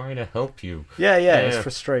 I'm trying to help you. Yeah, it's Yeah.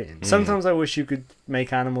 frustrating. Mm. Sometimes I wish you could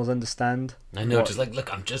make animals understand. I know, what- just like,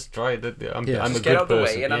 look, I'm just trying to... I'm Yeah. a Just good get out the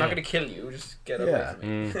person. way, and I'm not yeah. going to kill you. Just get Yeah.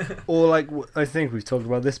 away from me. Or like I think we've talked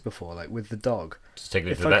about this before, like with the dog. Just take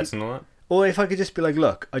it If to the I vets and all that. Or if I could just be like,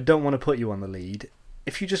 look, I don't want to put you on the lead.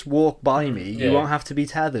 If you just walk by me, Yeah. you won't have to be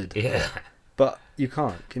tethered. Yeah. But you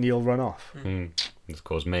can't. Can you'll run off? It's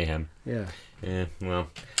caused mayhem. Yeah. Yeah, well.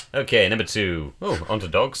 Okay, number 2. Oh, onto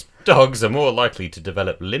dogs. Dogs are more likely to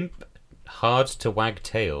develop limp, hard-to-wag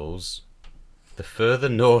tails the further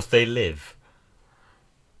north they live.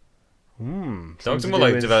 Dogs are more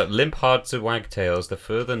likely to develop limp, hard-to-wag tails the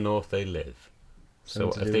further north they live.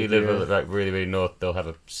 So Something to if do they with live like really, really north, they'll have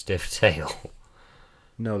a stiff tail.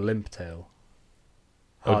 No, limp tail.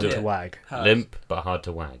 Oh, Hard do- to wag. Hard. Limp, but hard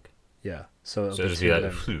to wag. Yeah. So it'll So be it'll just be too like,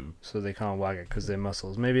 limp. phew. So they can't wag it because they're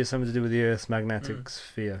muscles. Maybe it's something to do with the Earth's magnetic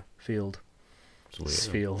sphere field. It's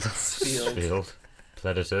weird. Field. Field. Field.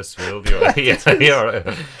 Predator, Field.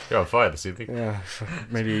 You're on fire this evening. Yeah.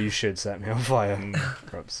 Maybe you should set me on fire. Mm.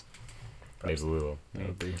 Perhaps. Maybe we will. That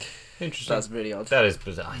would be. Interesting. That's really odd. That is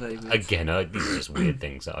bizarre. Very weird. Again, these are just weird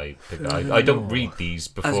things that I pick. I don't read these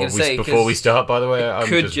before gonna say, before we 'cause start. By the way, It I'm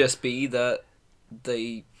could just, just be that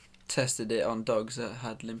they tested it on dogs that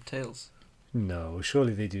had limp tails. No,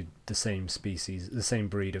 surely they do the same species, the same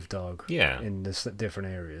breed of dog yeah. in different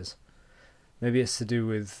areas. Maybe it's to do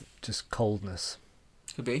with just coldness.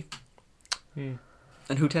 Could be. Hmm.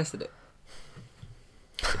 And who tested it?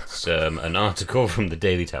 It's an article from the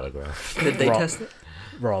Daily Telegraph. Did they Rob. test it?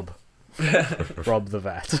 Rob. Rob the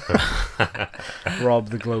vet. Rob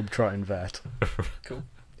the globe-trotting vet. Cool.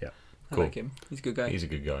 Yeah. I Cool. like him. He's a good guy. He's a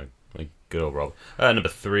good guy. Like, good old Rob. Number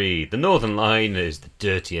 3. The Northern Line is the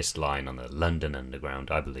dirtiest line on the London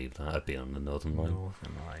Underground. I believe that. I've been on the Northern Line.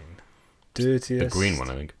 Northern Line. Dirtiest. The green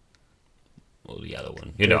one, I think. or the yellow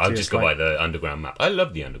one. You know, I'll just go by the underground map. I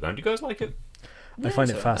love the underground. Do you guys like it? I find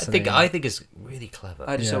it fascinating. I think it's really clever.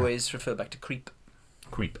 I just always refer back to Creep.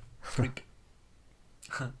 Creep. Creep.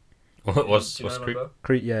 What's Do you know Creep?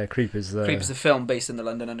 about? Creep is the... Creep is the film based in the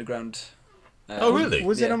London Underground. Oh, really?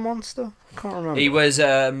 Was it yeah. a monster? I can't remember. He was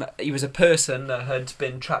a person that had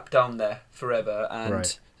been trapped down there forever and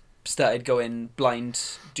Right. started going blind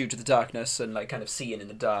due to the darkness and like kind of seeing in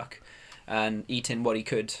the dark and eating what he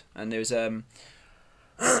could. And there was a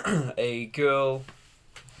girl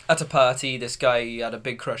at a party. This guy had a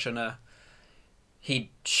big crush on her.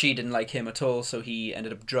 She didn't like him at all, so he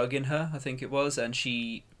ended up drugging her, I think it was, and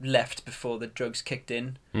she left before the drugs kicked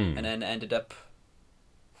in, and then ended up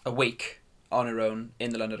awake on her own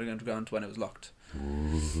in the London Underground when it was locked.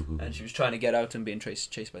 Ooh. And she was trying to get out and being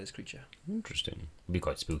chased by this creature. Interesting. It'd be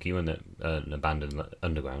quite spooky, wouldn't it? An abandoned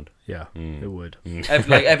underground. Yeah, it would.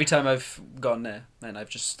 Every time I've gone there, and I've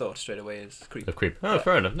just thought straight away as Creep. Of Creep. Oh,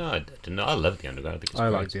 fair enough. No, I didn't know. I love the underground. I think it's I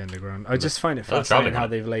great. like the underground. I just find it I love fascinating travelling how on it.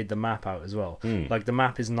 they've laid the map out as well. Mm. Like, the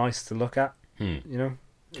map is nice to look at, you know?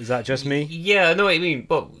 Is that just me? Yeah, I know what you mean.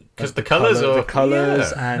 But because Like the colours the are...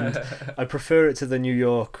 colours, Yeah. and I prefer it to the New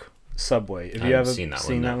York subway. Have I you haven't ever seen that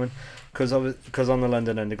seen one, that no. one? Because on the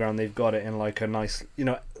London Underground they've got it in like a nice, you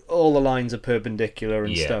know, all the lines are perpendicular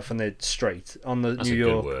and Yeah. stuff, and they're straight. On the That's New a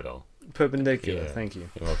York, good word, all. perpendicular. Yeah. Thank you.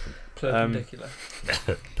 You're welcome. Perpendicular.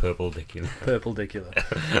 Purple-dicular. Perpendicular.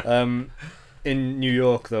 In New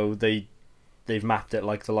York though, they've mapped it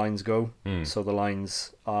like the lines go, so the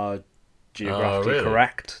lines are geographically really?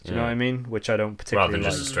 correct. Do you know Yeah. what I mean? Which I don't Rather particularly than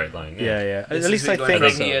like. just a straight line. Yeah. This At is least I going think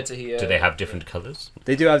from so. here to here. Do they have different colours?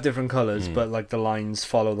 They do have different colours, but like the lines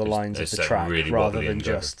follow the lines of it's the like track really rather wobbly than and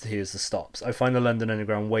clever. just here's the stops. I find the London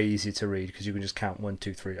Underground way easier to read because you can just count 1,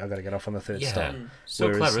 2, 3. I got to get off on the third stop. So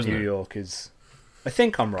Whereas clever, isn't New it? York is. I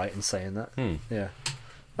think I'm right in saying that. Hmm. Yeah,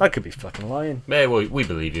 I could be fucking lying. Yeah, well, we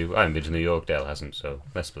believe you. I haven't been to New York. Dale hasn't, so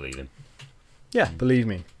let's believe him. Yeah, believe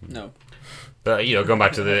me. No. But, you know, going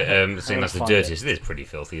back to the saying I'll that's the find dirtiest, it is pretty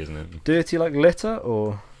filthy, isn't it? Dirty like litter,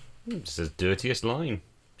 or It says dirtiest line.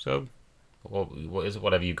 So, what is it?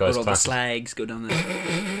 Whatever you Or guys all the class. slags go down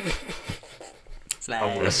there.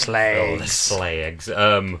 Slags. Oh, the slags.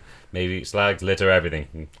 Maybe slags, litter,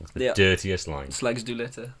 everything. It's the Yeah. dirtiest line. Slags do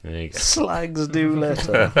litter. There you go. slags do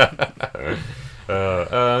litter.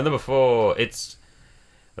 Number 4. It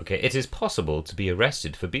is possible to be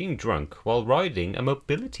arrested for being drunk while riding a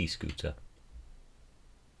mobility scooter.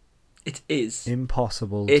 It is.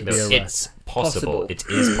 Impossible to It's- be arrested. It's possible. Possible. It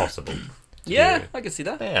is possible. Yeah, I can see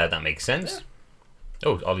that. Yeah, that makes sense.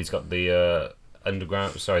 Oh, Ollie's got the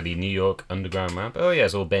the New York underground map. Oh yeah,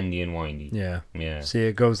 it's all bendy and windy. Yeah. Yeah. See,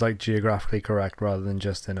 it goes like geographically correct rather than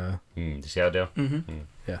just in a. Do you see how they are? Mm-hmm.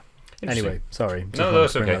 Anyway, sorry. Just No, wanted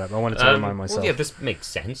that's to bring okay. that up. I wanted to remind myself. Well, yeah, this makes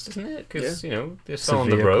sense, doesn't it? Because, Yeah. you know, they're It's still a on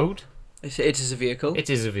the vehicle. road. It is a vehicle. It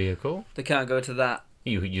is a vehicle. They can't go to that.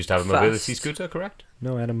 You used to have a mobility Fast. scooter, correct?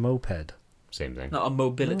 No, I had a moped. Same thing. Not a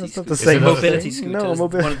mobility No, it's not scooter. the Is same it not mobility thing. scooter. No, is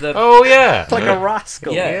mobility. one of the. Oh, yeah! Like a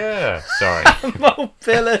rascal. Yeah. Yeah, sorry.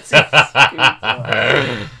 Mobility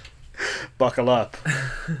scooter. Buckle up.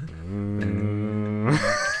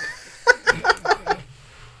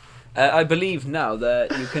 I believe now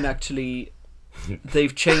that you can actually.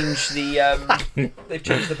 They've changed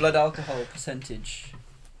the blood alcohol percentage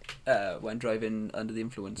when driving under the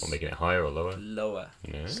influence. Or making it higher or lower. Lower.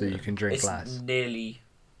 Yeah. So you can drink It's glass. nearly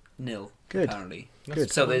nil. Good. Apparently.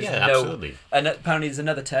 Good. So there's yeah, no. absolutely. And apparently there's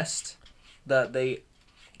another test that they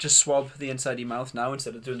just swab the inside of your mouth now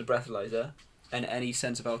instead of doing the breathalyzer, and any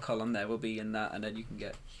sense of alcohol on there will be in that, and then you can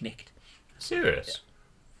get nicked. Serious?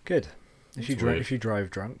 Good. That's If weird. you drive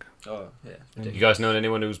drunk, Oh yeah. You guys know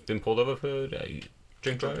anyone who's been pulled over for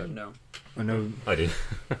drink driving? No. I know. I do.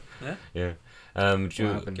 Yeah? Yeah. Do What you,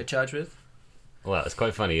 happened? Get charged with? well, it's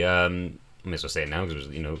quite funny. I may as well say it now because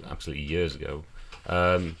it was, absolutely years ago.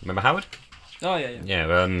 Remember Howard? Oh yeah.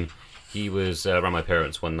 Yeah. He was around my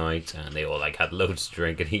parents one night, and they all had loads to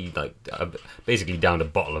drink, and he basically downed a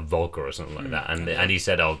bottle of vodka or something like that, and he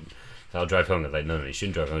said, "I'll drive home." And like, no, you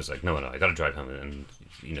shouldn't drive home. I was like, no, I got to drive home, and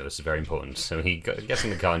this is very important. So he gets in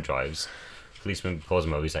the car and drives. Policeman pulls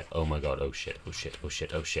him over. He's like, "Oh my god! Oh shit! Oh shit! Oh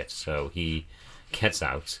shit! Oh shit!" So he gets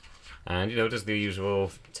out, and does the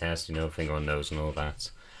usual test, finger on nose and all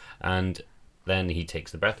that, and then he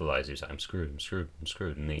takes the breathalyzer. He's like, I'm screwed.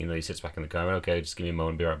 And he sits back in the car. Went, okay, just give me a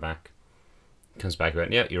moment, be right back. Comes back,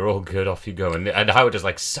 went, yeah, you're all good, off you go. And Howard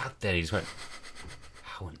just sat there. He just went,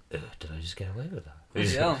 how on earth did I just get away with that? He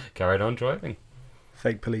just Yeah. carried on driving.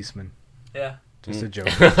 Fake policeman. Yeah. Just a joke.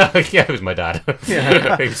 Yeah, it was my dad.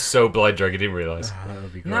 Yeah. He was so blind drunk, he didn't realise. That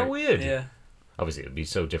would be Isn't great. that weird? Yeah. Obviously, it would be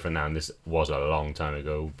so different now, and this was a long time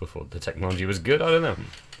ago before the technology was good. I don't know.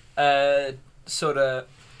 Sort of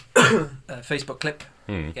Facebook clip.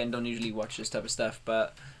 Hmm. Again, don't usually watch this type of stuff,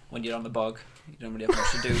 but when you're on the bog, you don't really have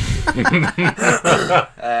much to do.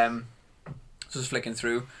 So just flicking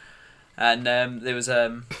through, and there was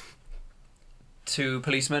 2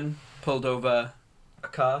 policemen pulled over a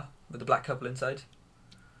car with a black couple inside.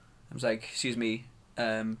 I was like, "Excuse me,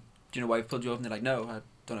 do you know why I've pulled you over?" And they're like, "No, I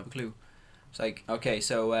don't have a clue." It's like, "Okay,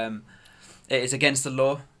 so it is against the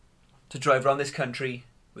law to drive around this country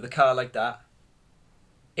with a car like that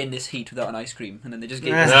in this heat without an ice cream." And then they just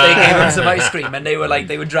gave us some ice cream, and they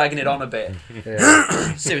were dragging it on a bit.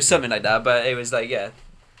 Yeah. So it was something like that, but it was like, yeah.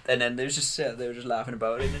 And then they were just laughing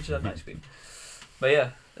about it and just had an ice cream. But yeah,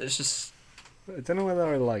 it's just... I don't know whether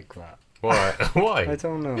I like that. Why? Why? I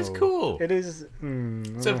don't know. It's cool. It is.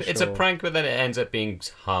 It's a prank, but then it ends up being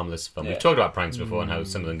harmless fun. Yeah. We've talked about pranks before and how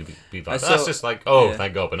some of them can be bad. I That's saw- just like, yeah.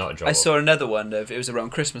 thank God, but not a job. I saw another one of, it was around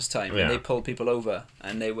Christmas time, Yeah. and they pulled people over,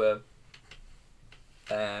 and they were...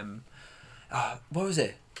 what was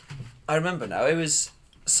it? I remember now. It was...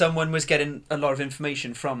 Someone was getting a lot of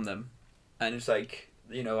information from them, and it's like...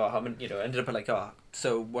 how many, ended up like,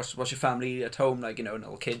 so what's your family at home, like, and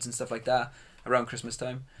all kids and stuff like that around Christmas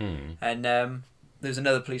time. And there's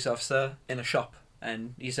another police officer in a shop,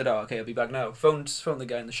 and he said, okay, I'll be back now. Phoned the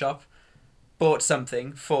guy in the shop, bought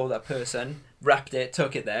something for that person, wrapped it,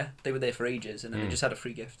 took it there. They were there for ages, and then they just had a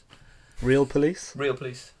free gift. Real police? Real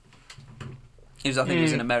police. I think he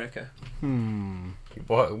was in America.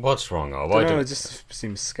 What's wrong? Or I why don't know, do it just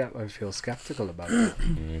seems I feel skeptical about it.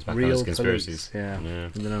 it's back on Real those conspiracies? police. Yeah. Yeah. I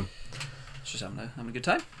don't know. It's just having a good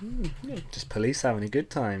time. Just police having a good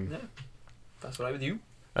time. Yeah. That's all right with you.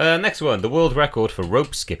 Next one. The world record for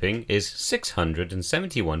rope skipping is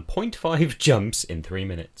 671.5 jumps in 3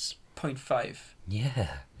 minutes. 0.5. Yeah.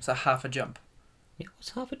 It's a half a jump. Yeah,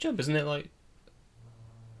 it's half a jump, isn't it? Like,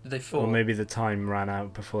 Did they fall? Or maybe the time ran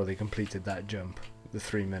out before they completed that jump. The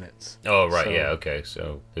 3 minutes. oh right, So- yeah, okay.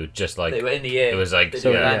 So it was just like They were in the air. it was like They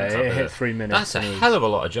So didn't yeah, land. it hit 3 minutes. that's a and it was hell of a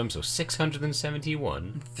lot of jumps. So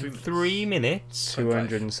 671 in 3 minutes.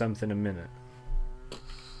 200 and something a minute.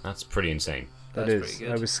 That's pretty insane. That That's is. pretty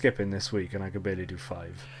good. I was skipping this week and I could barely do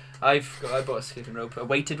 5. I bought a skipping rope, a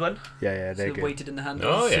weighted one. Yeah, they're So good. weighted in the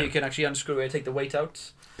handles, Oh, so yeah. you can actually unscrew it, take the weight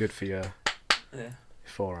out. Good for your Yeah.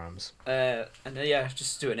 forearms. And then, yeah,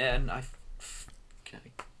 just doing it, and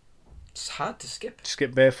it's hard to skip.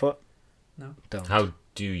 Skip barefoot? No. Don't. How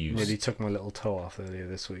do you? Nearly took my little toe off earlier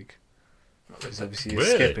this week. Because obviously you're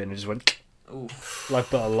Really? skipping and just went Ooh. like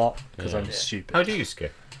but a lot because Yeah. I'm Yeah. stupid. How do you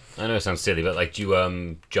skip? I know it sounds silly, but like, do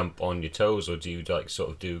you jump on your toes, or do you like sort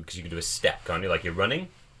of do? Because you can do a step, can't you? Like you're running.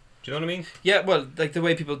 Do you know what I mean? Yeah, well, like the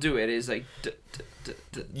way people do it is like,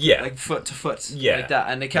 Yeah. like foot to foot, Yeah. like that,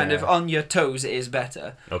 and it kind of Yeah. on your toes it is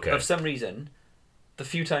better. Okay. But for some reason, the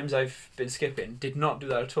few times I've been skipping did not do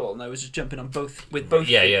that at all, and I was just jumping on both with both.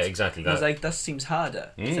 Yeah, feet. yeah, exactly. And I was That. like, that seems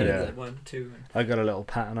harder. Instead Yeah. of the 1, 2, and, I got a little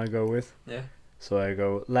pattern I go with. yeah. So I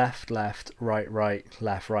go left, left, right, left,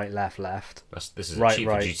 left, left, This is right, a cheat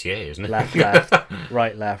right. for GTA, isn't it? left,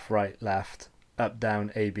 right, left, up,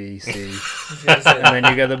 down, A, B, C, I was gonna say, and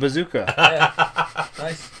then you get the bazooka. yeah.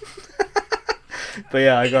 Nice. But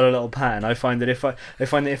yeah, I got a little pattern. I find that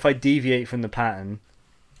if I deviate from the pattern,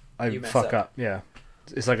 I You mess fuck up. up. Yeah,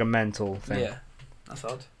 it's like a mental thing. Yeah, that's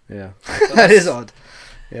odd. Yeah. But That is odd.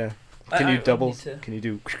 Yeah. Can I you would double? need to- Can you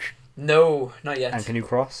do? No, not yet. And can you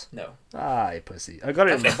cross? No. Ah, you pussy! I got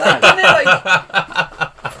it in the Isn't bag. it like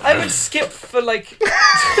I would skip for like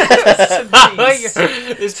some cheese.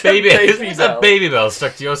 This Some baby, baby it's a bell. baby bell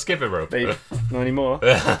stuck to your skipping rope. Babe, not anymore.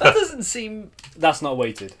 That doesn't seem. That's not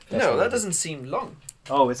weighted. That's No, not that weighted. doesn't seem long.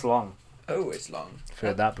 Oh, it's long. Oh, it's long. I've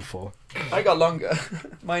heard that before. I got longer.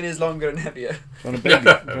 Mine is longer and heavier. Do you want a baby?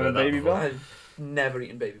 I've Do you heard want a that baby before. bell? I've never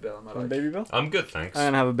eaten baby bell in my Want a life. baby bell? I'm good, thanks. I'm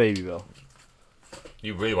gonna have a baby bell.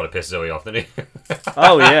 You really want to piss Zoe off, don't you?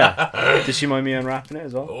 Oh yeah. Did she mind me unwrapping it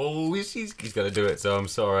as well? Oh, he's got to do it, so I'm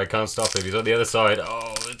sorry. I can't stop him. He's on the other side.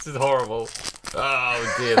 Oh, this is horrible.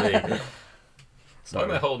 Oh, dear me. Why am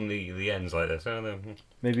Sorry. I holding the ends like this? I don't know.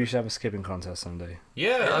 Maybe we should have a skipping contest someday.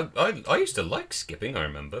 Yeah, I used to like skipping, I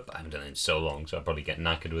remember, but I haven't done it in so long, so I'll probably get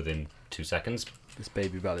knackered within 2 seconds. This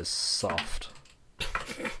baby bell is soft.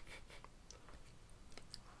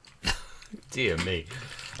 Dear me.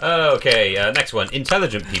 Okay, next one.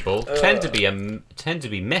 Intelligent people tend to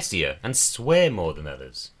be messier and swear more than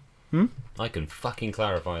others. I can fucking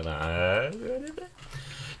clarify that.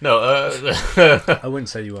 No, I wouldn't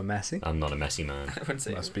say you were messy. I'm not a messy man. I wouldn't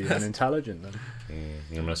say Must be unintelligent then.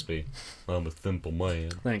 You must be. I'm a simple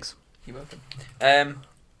man. Thanks. You're welcome.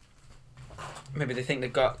 maybe they think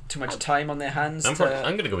they've got too much time on their hands. I'm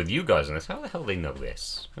going to go with you guys on this. How the hell do they know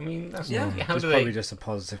this? I mean, that's Yeah. How There's do probably they? just a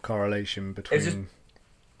positive correlation between just-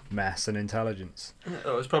 mess and intelligence.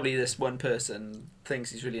 Oh, it's probably this one person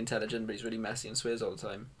thinks he's really intelligent, but he's really messy and swears all the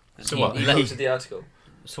time. And So he, what? he posted the article.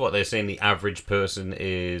 So what they're saying? The average person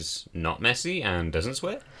is not messy and doesn't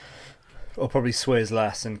swear. Or probably swears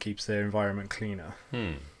less and keeps their environment cleaner.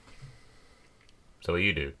 So what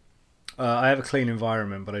you do? I have a clean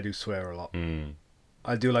environment, but I do swear a lot.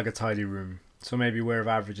 I do like a tidy room, so maybe we're of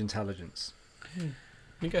average intelligence.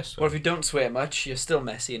 I guess. So. Or if you don't swear much, you're still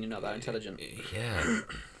messy and you're not that intelligent. Yeah.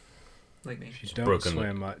 Like me. If you don't broken swear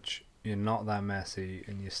look. much, you're not that messy,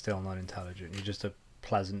 and you're still not intelligent. You're just a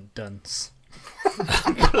pleasant dunce.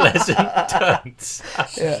 Pleasant dunce.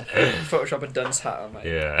 Yeah. Photoshop a dunce hat on my.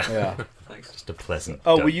 Yeah. Yeah. Thanks. Just a pleasant.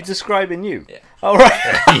 Oh, dunce. were you describing you? Yeah. Oh, right.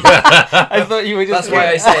 I thought you were just... That's why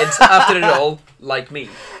I said, after it all, like me.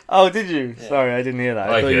 Oh, did you? Yeah. Sorry, I didn't hear that.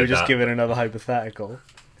 I I thought you were heard just that. giving another hypothetical.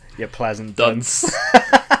 You pleasant dunce.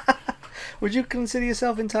 Would you consider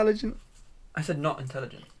yourself intelligent? I said not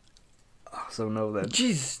intelligent. Oh, so no then.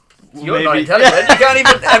 Jeez. Well, You're not maybe- intelligent. You can't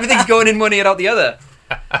even. Everything's going in one ear out the other.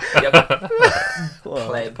 Yep. Well,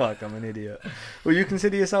 Pleb. fuck, I'm an idiot. Would you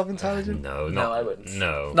consider yourself intelligent? No, No, I wouldn't.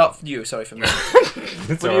 No. Not you, sorry for me.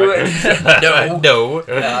 It's Would alright. No. No.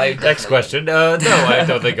 I Next definitely question. No, I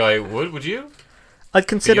don't think I would. Would you? I'd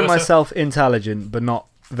consider yourself? myself intelligent, but not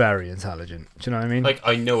very intelligent. Do you know what I mean? Like,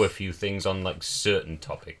 I know a few things on like certain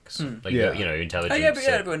topics. Like, Yeah. you know, intelligence. Oh, yeah, but yeah,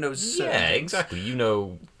 everyone knows. certain Yeah, things. exactly. You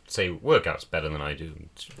know, say workouts better than I do.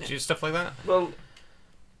 Do stuff like that. Well,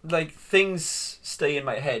 like things stay in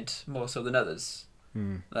my head more so than others.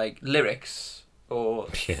 Hmm. Like lyrics or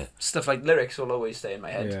Yeah. stuff like lyrics will always stay in my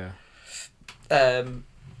head. Yeah.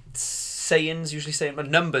 Sayings usually stay in my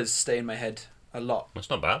numbers stay in my head a lot. That's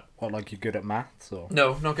not bad. What, like you're good at maths or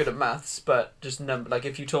No, not good at maths, but just number. Like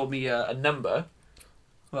if you told me a number,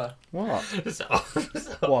 well, what? So,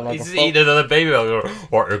 What, like a he's phone? eating another baby. I'll go,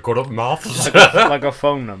 what, you're good at maths? Like a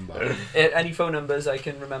phone number. any phone numbers I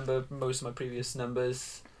can remember. Most of my previous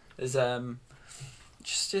numbers is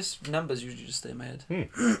just numbers usually just stay in my head.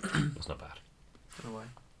 That's not bad. I don't know why.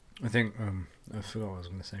 I think I forgot what I was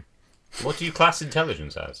going to say. What do you class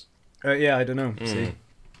intelligence as? Yeah, I don't know. See,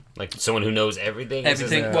 Like someone who knows everything?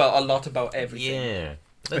 Everything. Yeah. well, a lot about everything. Yeah.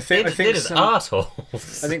 I think They're just some- assholes.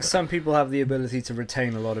 I think some people have the ability to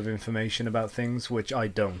retain a lot of information about things, which I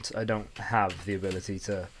don't. I don't have the ability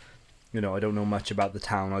to, I don't know much about the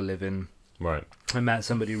town I live in. Right. I met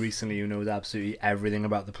somebody recently who knows absolutely everything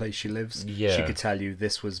about the place she lives. Yeah. She could tell you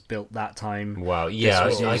this was built that time. Wow. Yeah,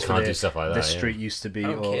 was I used for can't do this, stuff like that. This yeah. street used to be, I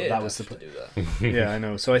don't or care that enough was the. to do that. Yeah, I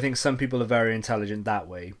know. So I think some people are very intelligent that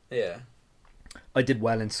way. Yeah. I did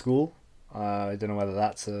well in school. I don't know whether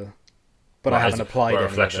that's a, but Well, I haven't as applied a any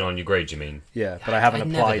reflection of it. on your grades, you mean? Yeah, but I haven't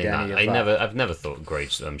never applied think any that. of that. I've never thought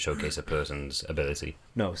grades showcase a person's ability.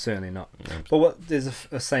 No, certainly not. No. But what there's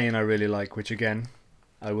a saying I really like, which again,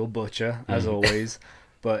 I will butcher as always,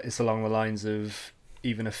 but it's along the lines of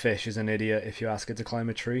even a fish is an idiot if you ask it to climb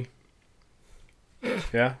a tree.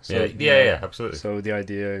 Yeah. So, Yeah, absolutely. So the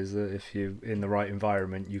idea is that if you in the right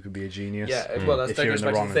environment, you could be a genius. Yeah. Well, that's If that you're goes in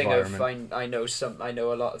the back to wrong the thing of environment. I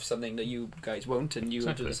know a lot of something that you guys won't, and you will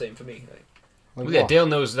do Exactly. the same for me. Like, Like Well, yeah, what? Dale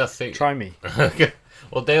knows nothing. Try me.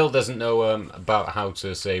 Well, Dale doesn't know about how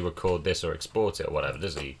to say record this or export it or whatever,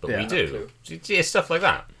 does he? But Yeah. we No do. clue. Yeah, stuff like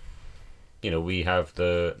that. We have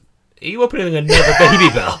the. Are you opening another baby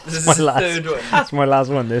bell? this is my the last- third one. That's my last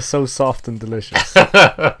one. They're so soft and delicious.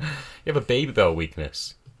 You have a baby bell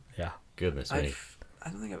weakness. Yeah. Goodness me. I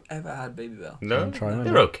don't think I've ever had Baby Bell. No, try one.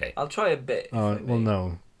 they're okay. I'll try a bit. if Oh I well, may.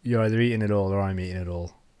 no. You're either eating it all or I'm eating it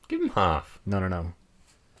all. Give him half. No.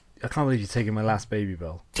 I can't believe you're taking my last baby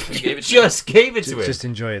bell. You gave it to Just gave it to him. Just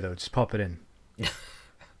enjoy it though. Just pop it in.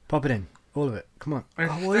 Pop it in. All of it. Come on. me.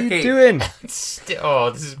 Oh, what are you Okay. doing? Oh,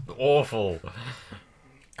 this is awful.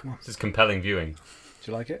 Come on. This is compelling viewing.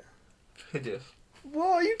 Do you like it? Hideous. What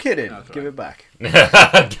are you kidding? No, it's Give alright. it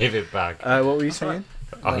back. Give it back. What were you saying?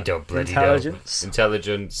 I don't bloody Intelligence? know.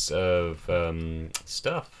 Intelligence of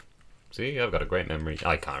stuff. See, I've got a great memory.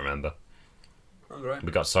 I can't remember. Alright.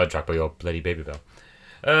 We got sidetracked by your bloody baby bell.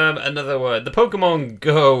 Another word. The Pokemon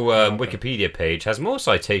Go Wikipedia page has more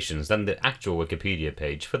citations than the actual Wikipedia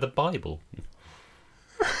page for the Bible.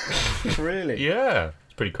 Really? Yeah.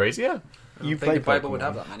 It's pretty crazy, yeah. I You don't think the play Bible would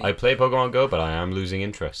have Pokemon? that many. I play Pokemon Go, but I am losing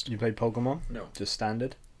interest. You played Pokemon? No. Just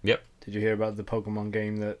standard? Yep. Did you hear about the Pokemon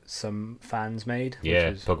game that some fans made? Yeah,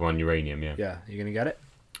 Which is, Pokemon Uranium, yeah. yeah, you gonna get it?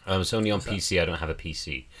 It's only on PC. I don't have a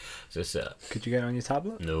PC. So it's, Could you get it on your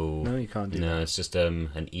tablet? no. No, you can't do No, that. it's just an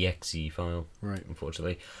exe file, Right.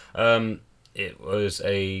 unfortunately. It was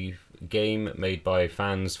a game made by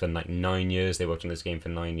fans for like 9 years. They worked on this game for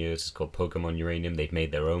 9 years. It's called Pokemon Uranium. They've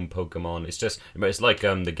made their own Pokemon. It's like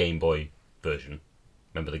the Game Boy version.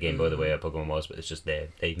 Remember the Game Boy, the way Pokemon was, but it's just there.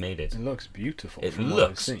 They've made it. It looks beautiful. It from what I've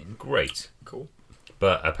looks seen. great. Cool.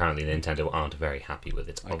 But apparently Nintendo aren't very happy with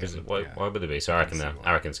it. I Obviously, can- why, yeah. why would they be? So I I reckon, can see why.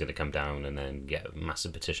 I reckon it's going to come down and then get a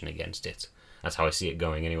massive petition against it. That's how I see it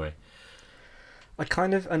going anyway. I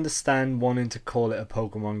kind of understand wanting to call it a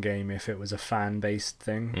Pokemon game if it was a fan-based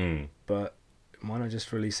thing, Mm. but why not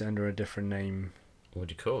just release it under a different name? What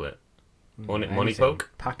do you call it? Mm, Money anything.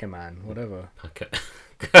 Poke? Pac-Man, whatever. Okay.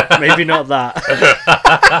 Maybe not that.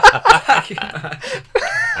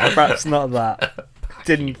 Perhaps not that.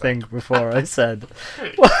 Didn't think before I said.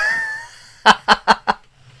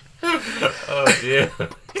 Oh dear.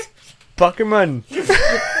 Pokemon.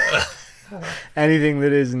 Anything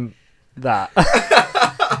that isn't that.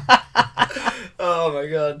 Oh my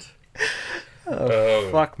god. Oh.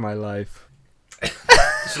 Fuck my life.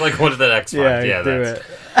 It's like one of the next five. Yeah, do that's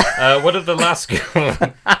it. one of the last.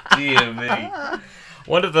 Dear me.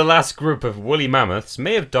 One of the last group of woolly mammoths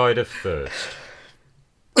may have died of thirst.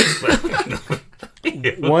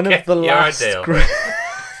 One of the You're last Dale.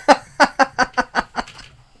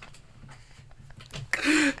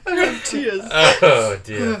 Tears. Oh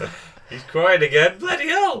dear. He's crying again. Bloody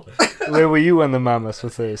hell. Where were you when the mammoths were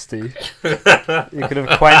thirsty? You could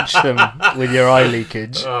have quenched them with your eye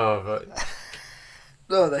leakage. Oh, but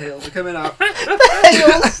Oh, the hills are coming out.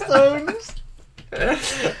 Hailstones.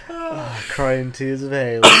 Crying tears of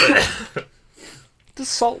hail. Does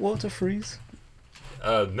salt water freeze?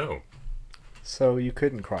 no. So you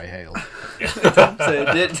couldn't cry hail. So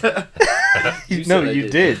it did. You No, said I you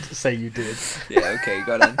did say you did. Yeah, okay,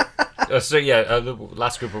 got it. So yeah, the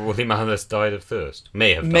last group of woolly mammoths died of thirst.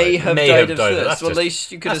 May have Died of That's thirst. Well,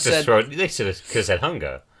 just- you could have that's just said. they could have said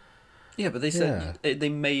hunger. Yeah, but they said they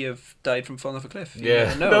may have died from falling off a cliff. You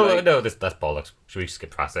Yeah. never know, like- No, that's bollocks. Should we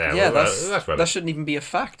skip past that? Yeah, Well, that's rubbish. that shouldn't even be a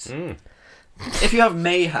fact. Mm. If you have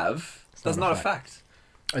may have, that's not a not a fact.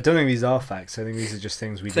 I don't think these are facts. I think these are just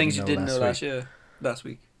things we Things you didn't didn't know know last week. last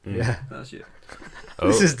week. Yeah. Last year. Oh.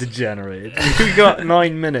 This is degenerated. We got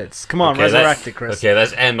 9 minutes. Come on, Okay, resurrect it, Chris. Okay,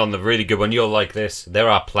 let's end on the really good one. You'll like this. There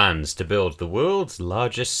are plans to build the world's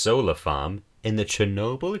largest solar farm in the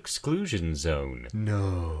Chernobyl exclusion zone.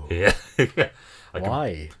 No. Yeah.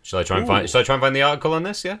 Why? Shall I try and find the article on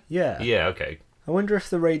this? Yeah. Yeah. Yeah. Okay. I wonder if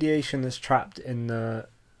the radiation that's trapped in the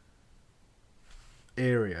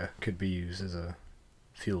area could be used as a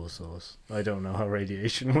fuel source. I don't know how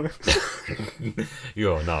radiation works.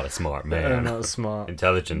 You're not a smart man. I'm not smart.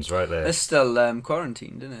 Intelligence, right there. It's still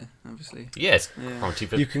quarantined, isn't it? Obviously. Yes. Yeah. Quarantine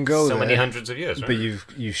for You can go so there, many hundreds of years. Right? But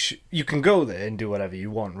you can go there and do whatever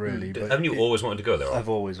you want, really. But Haven't you always wanted to go there? I've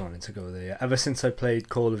always wanted to go there. Yeah. Ever since I played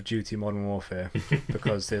Call of Duty Modern Warfare,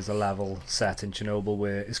 because there's a level set in Chernobyl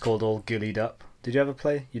where it's called All Gillied Up. Did you ever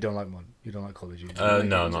play? You don't like Call of Duty.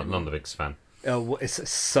 No, not the biggest fan. It's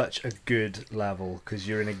such a good level because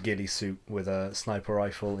you're in a ghillie suit with a sniper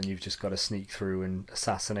rifle and you've just got to sneak through and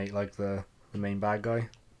assassinate like the main bad guy.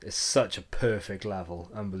 It's such a perfect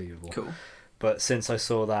level, unbelievable. Cool. But since I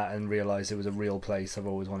saw that and realised it was a real place, I've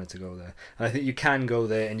always wanted to go there. And I think you can go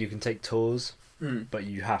there and you can take tours, but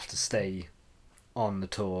you have to stay on the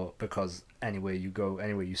tour because anywhere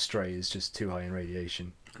you stray is just too high in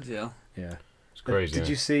radiation. Yeah. Yeah. It's crazy. Did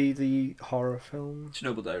you see the horror film?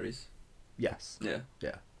 Chernobyl Diaries. Yes. Yeah.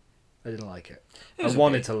 I didn't like it. It I was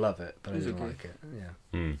wanted okay. to love it, but I It was didn't okay. like it.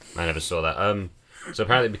 Yeah. I never saw that. So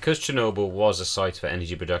apparently, because Chernobyl was a site for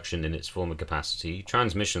energy production in its former capacity,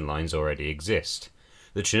 transmission lines already exist.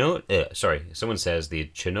 Someone says the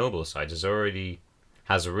Chernobyl site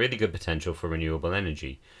has a really good potential for renewable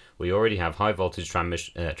energy. We already have high voltage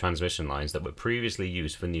transmission lines that were previously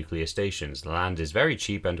used for nuclear stations. The land is very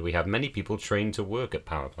cheap, and we have many people trained to work at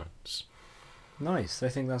power plants. Nice. I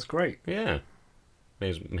think that's great. Yeah, may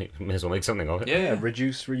as well make something of it. Yeah.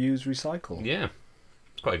 Reduce, reuse, recycle. Yeah,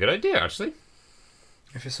 it's quite a good idea actually.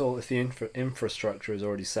 If the infrastructure is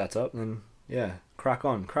already set up, then yeah, crack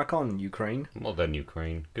on, Ukraine. Well done,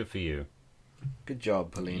 Ukraine. Good for you. Good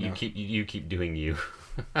job, Polina. You keep doing you.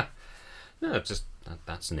 No, it's just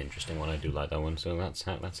that's an interesting one. I do like that one. So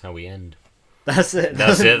that's how we end. That's it.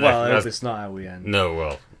 That's it. Well, I That's- hope it's not how we end. No,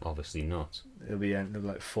 well, obviously not. It'll be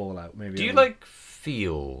like Fallout, maybe. Do you like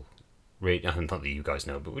feel? Not that you guys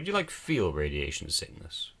know, but would you like feel radiation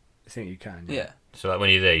sickness? I think you can. Yeah. So like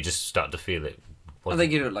when you're there, you just start to feel it. I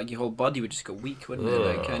think your whole body would just go weak, wouldn't it?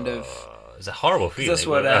 Like kind of. It's a horrible feeling. that's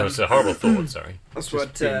what, it's a horrible thought. Sorry. That's Just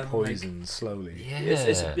what. being Like, poisoned slowly.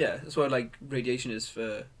 Yeah. that's what like radiation is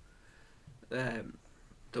for.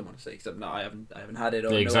 Don't want to say because I haven't had it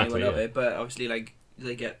or Yeah, exactly, know anyone of yeah. it, but obviously like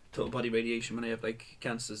they get total body radiation when they have like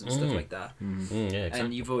cancers and stuff like that. Yeah, exactly.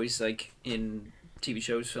 And you've always like in TV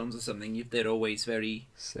shows, films, or something, they're always very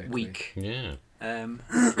Sickly. weak. Yeah.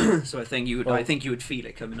 So I think you would. Well- I think you would feel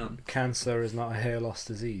it coming on. Cancer is not a hair loss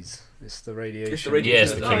disease. It's the radiation. It's the radiation. Yeah,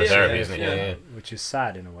 it's the Oh, yeah, chemotherapy, yeah, isn't it? yeah. Yeah, Which is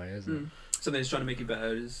sad in a way, isn't Mm. Something that's trying to make you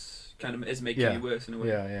better is making Yeah. you worse in a it? way.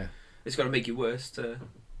 Yeah. It's got to make you worse to.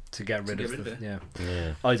 To get rid get of rid the. of it. Yeah.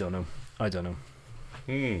 Yeah. I don't know. Well,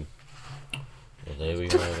 there we are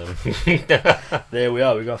then. There we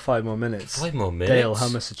are. We got 5 more minutes. 5 more minutes. Dale,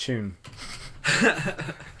 hum us a tune.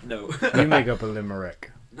 No. You make up a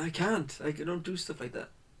limerick. I can't. I don't do stuff like that.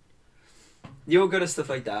 You're good at stuff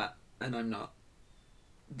like that, and I'm not.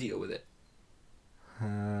 Deal with it.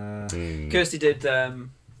 Kirsty did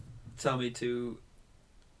tell me to.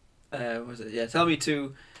 What was it? Yeah, tell me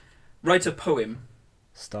to write a poem.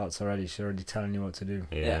 Starts already. She's already telling you what to do.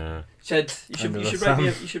 Yeah. She said you should Under you the should write me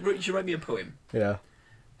a, thumb. you should write me a poem. Yeah.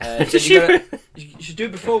 She said you should do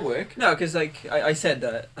it before work. No, because like I said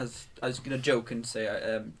that as I was gonna joke and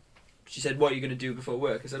say she said, what are you gonna do before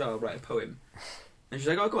work? I said, oh, I'll write a poem. And she's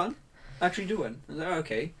like, oh, go on, actually do one. I was like, oh,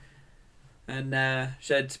 okay. And she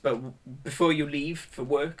said, but before you leave for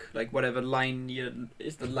work, like whatever line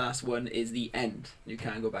is the last one is the end. You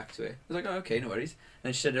can't go back to it. I was like, oh, okay, no worries.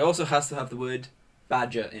 And she said it also has to have the word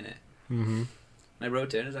badger in it. Mm-hmm. And I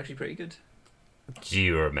wrote it, and it's actually pretty good. Do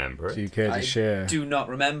you remember Do it? you care to I share? Do not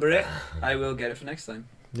remember it. I will get it for next time.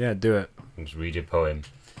 Yeah, do it. Just read your poem.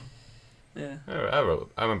 Yeah, I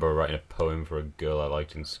remember writing a poem for a girl I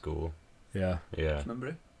liked in school. Yeah. Yeah. remember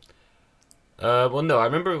it. Well, no, I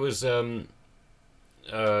remember it was you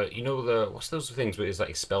know what's those things where it's like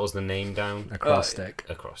it spells the name down? Acrostic.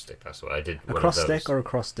 Acrostic. That's what I did. one of Acrostic those. or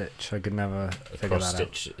acrostitch? I could never figure that out.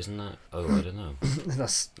 Acrostitch, isn't that? Oh, I don't know.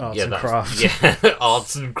 That's arts yeah, and that's, crafts. Yeah,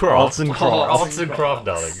 arts and craft. Arts and crafts. Arts and craft,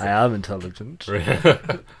 darling. I am intelligent.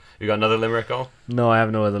 You got another limerick, Al? No, I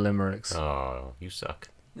have no other limericks. Oh, you suck.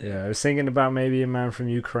 Yeah, I was thinking about maybe a man from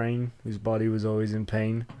Ukraine whose body was always in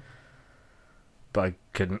pain, but I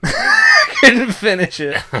couldn't. Couldn't finish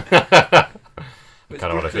it. I kind of want to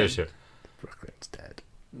Brooklyn. finish it. Brooklyn's dead.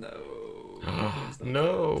 No.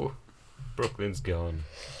 No, Brooklyn's gone.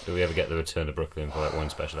 Do we ever get the return of Brooklyn for like one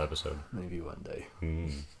special episode? Maybe one day.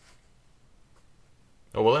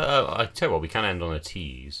 Oh well, I tell you what, we can end on a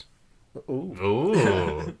tease. Ooh.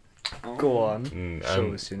 Ooh. Go on. Show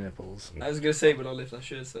Um, us your nipples. I was gonna say, but I'll lift our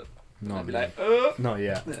shirts up. Not I'd be yet. like, Not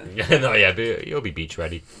yet. no, yeah, but you'll be beach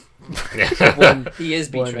ready. When, he is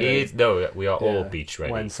beach One- ready. No, we are all yeah, beach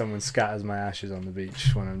ready. when someone scatters my ashes on the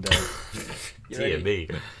beach when I'm dead. You Dear ready? me.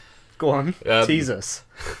 Go on. Tease us.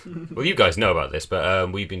 Well, you guys know about this,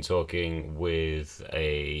 but we've been talking with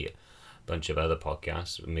a bunch of other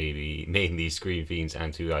podcasts, mainly Screen Fiends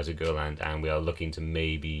and Two Guys, a Girlland, and we are looking to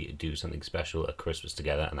maybe do something special at Christmas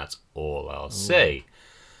together, and that's all I'll say.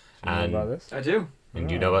 Do you know And, about this? I do. and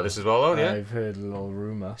you know about this as well, oh yeah? I've heard a little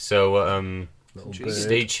rumour. So, Little Stay bird.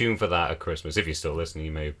 stay tuned for that at Christmas. If you're still listening,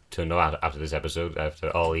 you may turn out after this episode,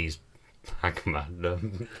 after Ollie's Pac-Man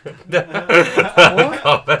comment.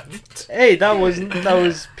 Hey, that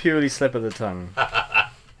was purely slip of the tongue.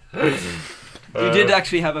 You did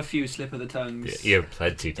actually have a few slip of the tongues. You have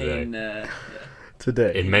plenty today. In,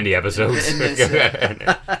 Today. In many episodes. In this,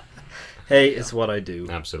 Hey, it's what I do.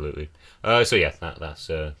 Absolutely. So yeah, that's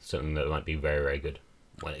something that might be very, very good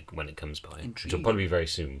when it comes by. It'll Intriguing. probably be very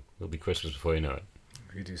soon. It'll be Christmas before you know it.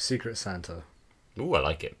 We do Secret Santa. Ooh, I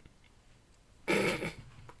like it.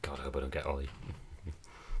 God, I hope I don't get Ollie.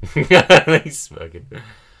 He's smoking.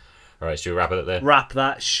 Alright, should we wrap it up there? Wrap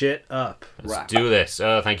that shit up. Let's Wrap. do this.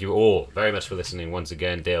 Thank you all very much for listening once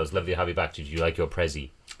again. Dale, it's lovely to have you back. Did you like your Prezi?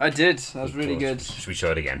 I did. That was really good. Should we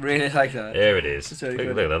show it again? Really like that. There it is. It's very Look,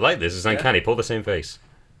 good. look, I like this. It's uncanny. Pull the same face.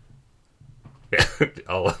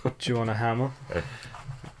 Oh. Do you want a hammer?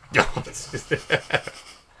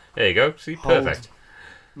 There you go. See, Hold. perfect.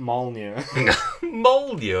 Molnir.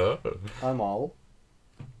 Moldia. I'm all.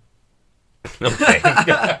 Okay.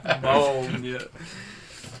 Oh, yeah.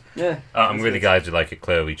 Yeah. I'm really glad you like it.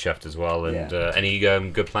 Claire, we chuffed as well. And Yeah. any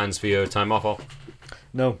good plans for your time off? Al?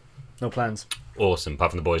 No plans. Awesome.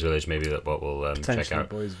 Apart from the Boys Village, maybe that what we'll check Potentially out.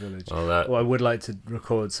 Boys Village. Well, Well, I would like to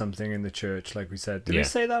record something in the church, like we said. Did we Yeah.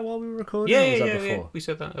 say that while we were recording? yeah, or was yeah, that yeah, before? We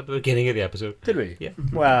said that at the beginning of the episode. Did we? Yeah.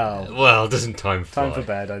 Well, Well, doesn't time fly? time for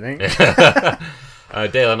bed, I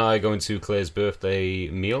think. Dale and I are going to Claire's birthday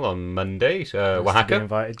meal on Monday. Nice to be Oaxaca.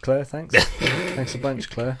 invited, Claire. Thanks. Thanks a bunch,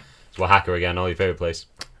 Claire. It's Oaxaca again, all your favourite place.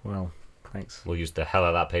 Well, thanks. We'll use the hell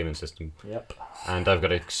out of that payment system. Yep. And I've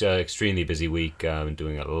got an extremely busy week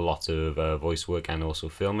doing a lot of voice work and also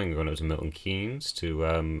filming. We're going over to Milton Keynes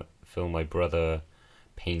to film my brother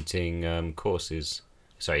painting courses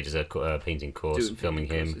Sorry, does a painting course, Doing filming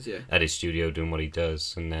painting him courses, yeah. at his studio, doing what he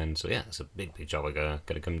does, and then so yeah, it's a big job I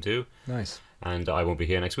gotta come do. Nice. And I won't be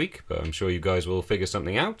here next week, but I'm sure you guys will figure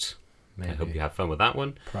something out. Maybe. I hope you have fun with that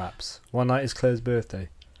one. Perhaps. One night is Claire's birthday.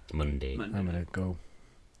 Monday. Monday. I'm gonna go.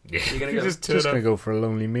 Yeah. You're gonna go? Just turn Just up. gonna go for a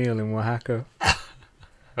lonely meal in Oaxaca.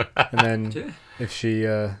 And then Yeah. if she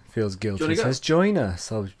feels guilty, wanna go? says join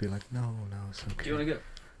us. I'll just be like, no, it's okay. Do you want to go?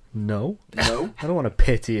 No, No. I don't want a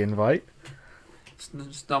pity invite.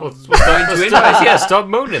 Stop. Well, yeah, stop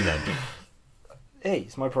moaning then. Hey,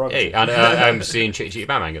 it's my prerogative. Hey, and I'm seeing Chitty Chitty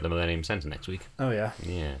Bang Bang at the Millennium Centre next week. Oh yeah.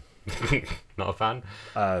 Yeah. Not a fan?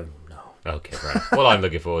 No. Okay, right. Well, I'm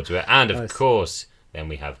looking forward to it. And of Nice. course, then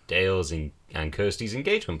we have Dale's and Kirsty's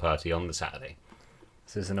engagement party on the Saturday.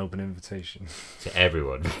 Is this an open invitation? To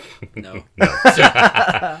everyone. No.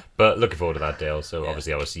 But looking forward to that, Dale. So Yeah.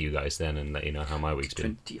 obviously I will see you guys then and let you know how my week's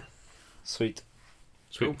been. 20th. Sweet.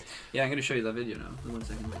 Sweet. Yeah, I'm going to show you that video now. The 1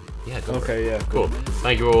 second video. Yeah, go for it. Okay, yeah. Cool.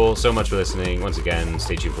 Thank you all so much for listening. Once again,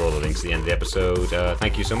 stay tuned for all the links at the end of the episode.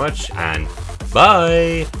 Thank you so much, and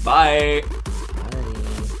bye! Bye.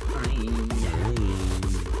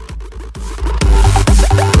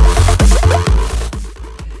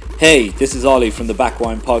 Hey, this is Ollie from the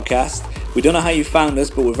Backwine Podcast. We don't know how you found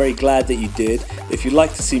us, but we're very glad that you did. If you'd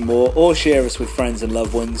like to see more or share us with friends and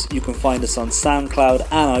loved ones, you can find us on SoundCloud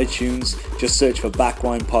and iTunes. Just search for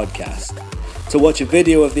Backwine Podcast. To watch a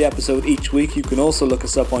video of the episode each week, you can also look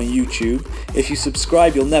us up on YouTube. If you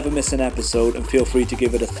subscribe, you'll never miss an episode, and feel free to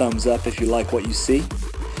give it a thumbs up if you like what you see.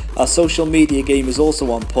 Our social media game is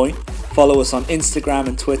also on point. Follow us on Instagram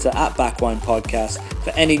and Twitter at Backwine Podcast for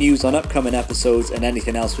any news on upcoming episodes and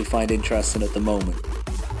anything else we find interesting at the moment.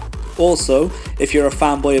 Also, if you're a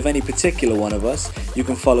fanboy of any particular one of us, you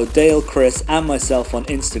can follow Dale, Chris and myself on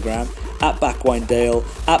Instagram at BackwineDale,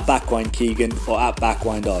 at BackwineKeegan or at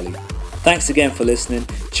BackwineDolly. Thanks again for listening,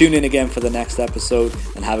 tune in again for the next episode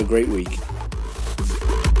and have a great week.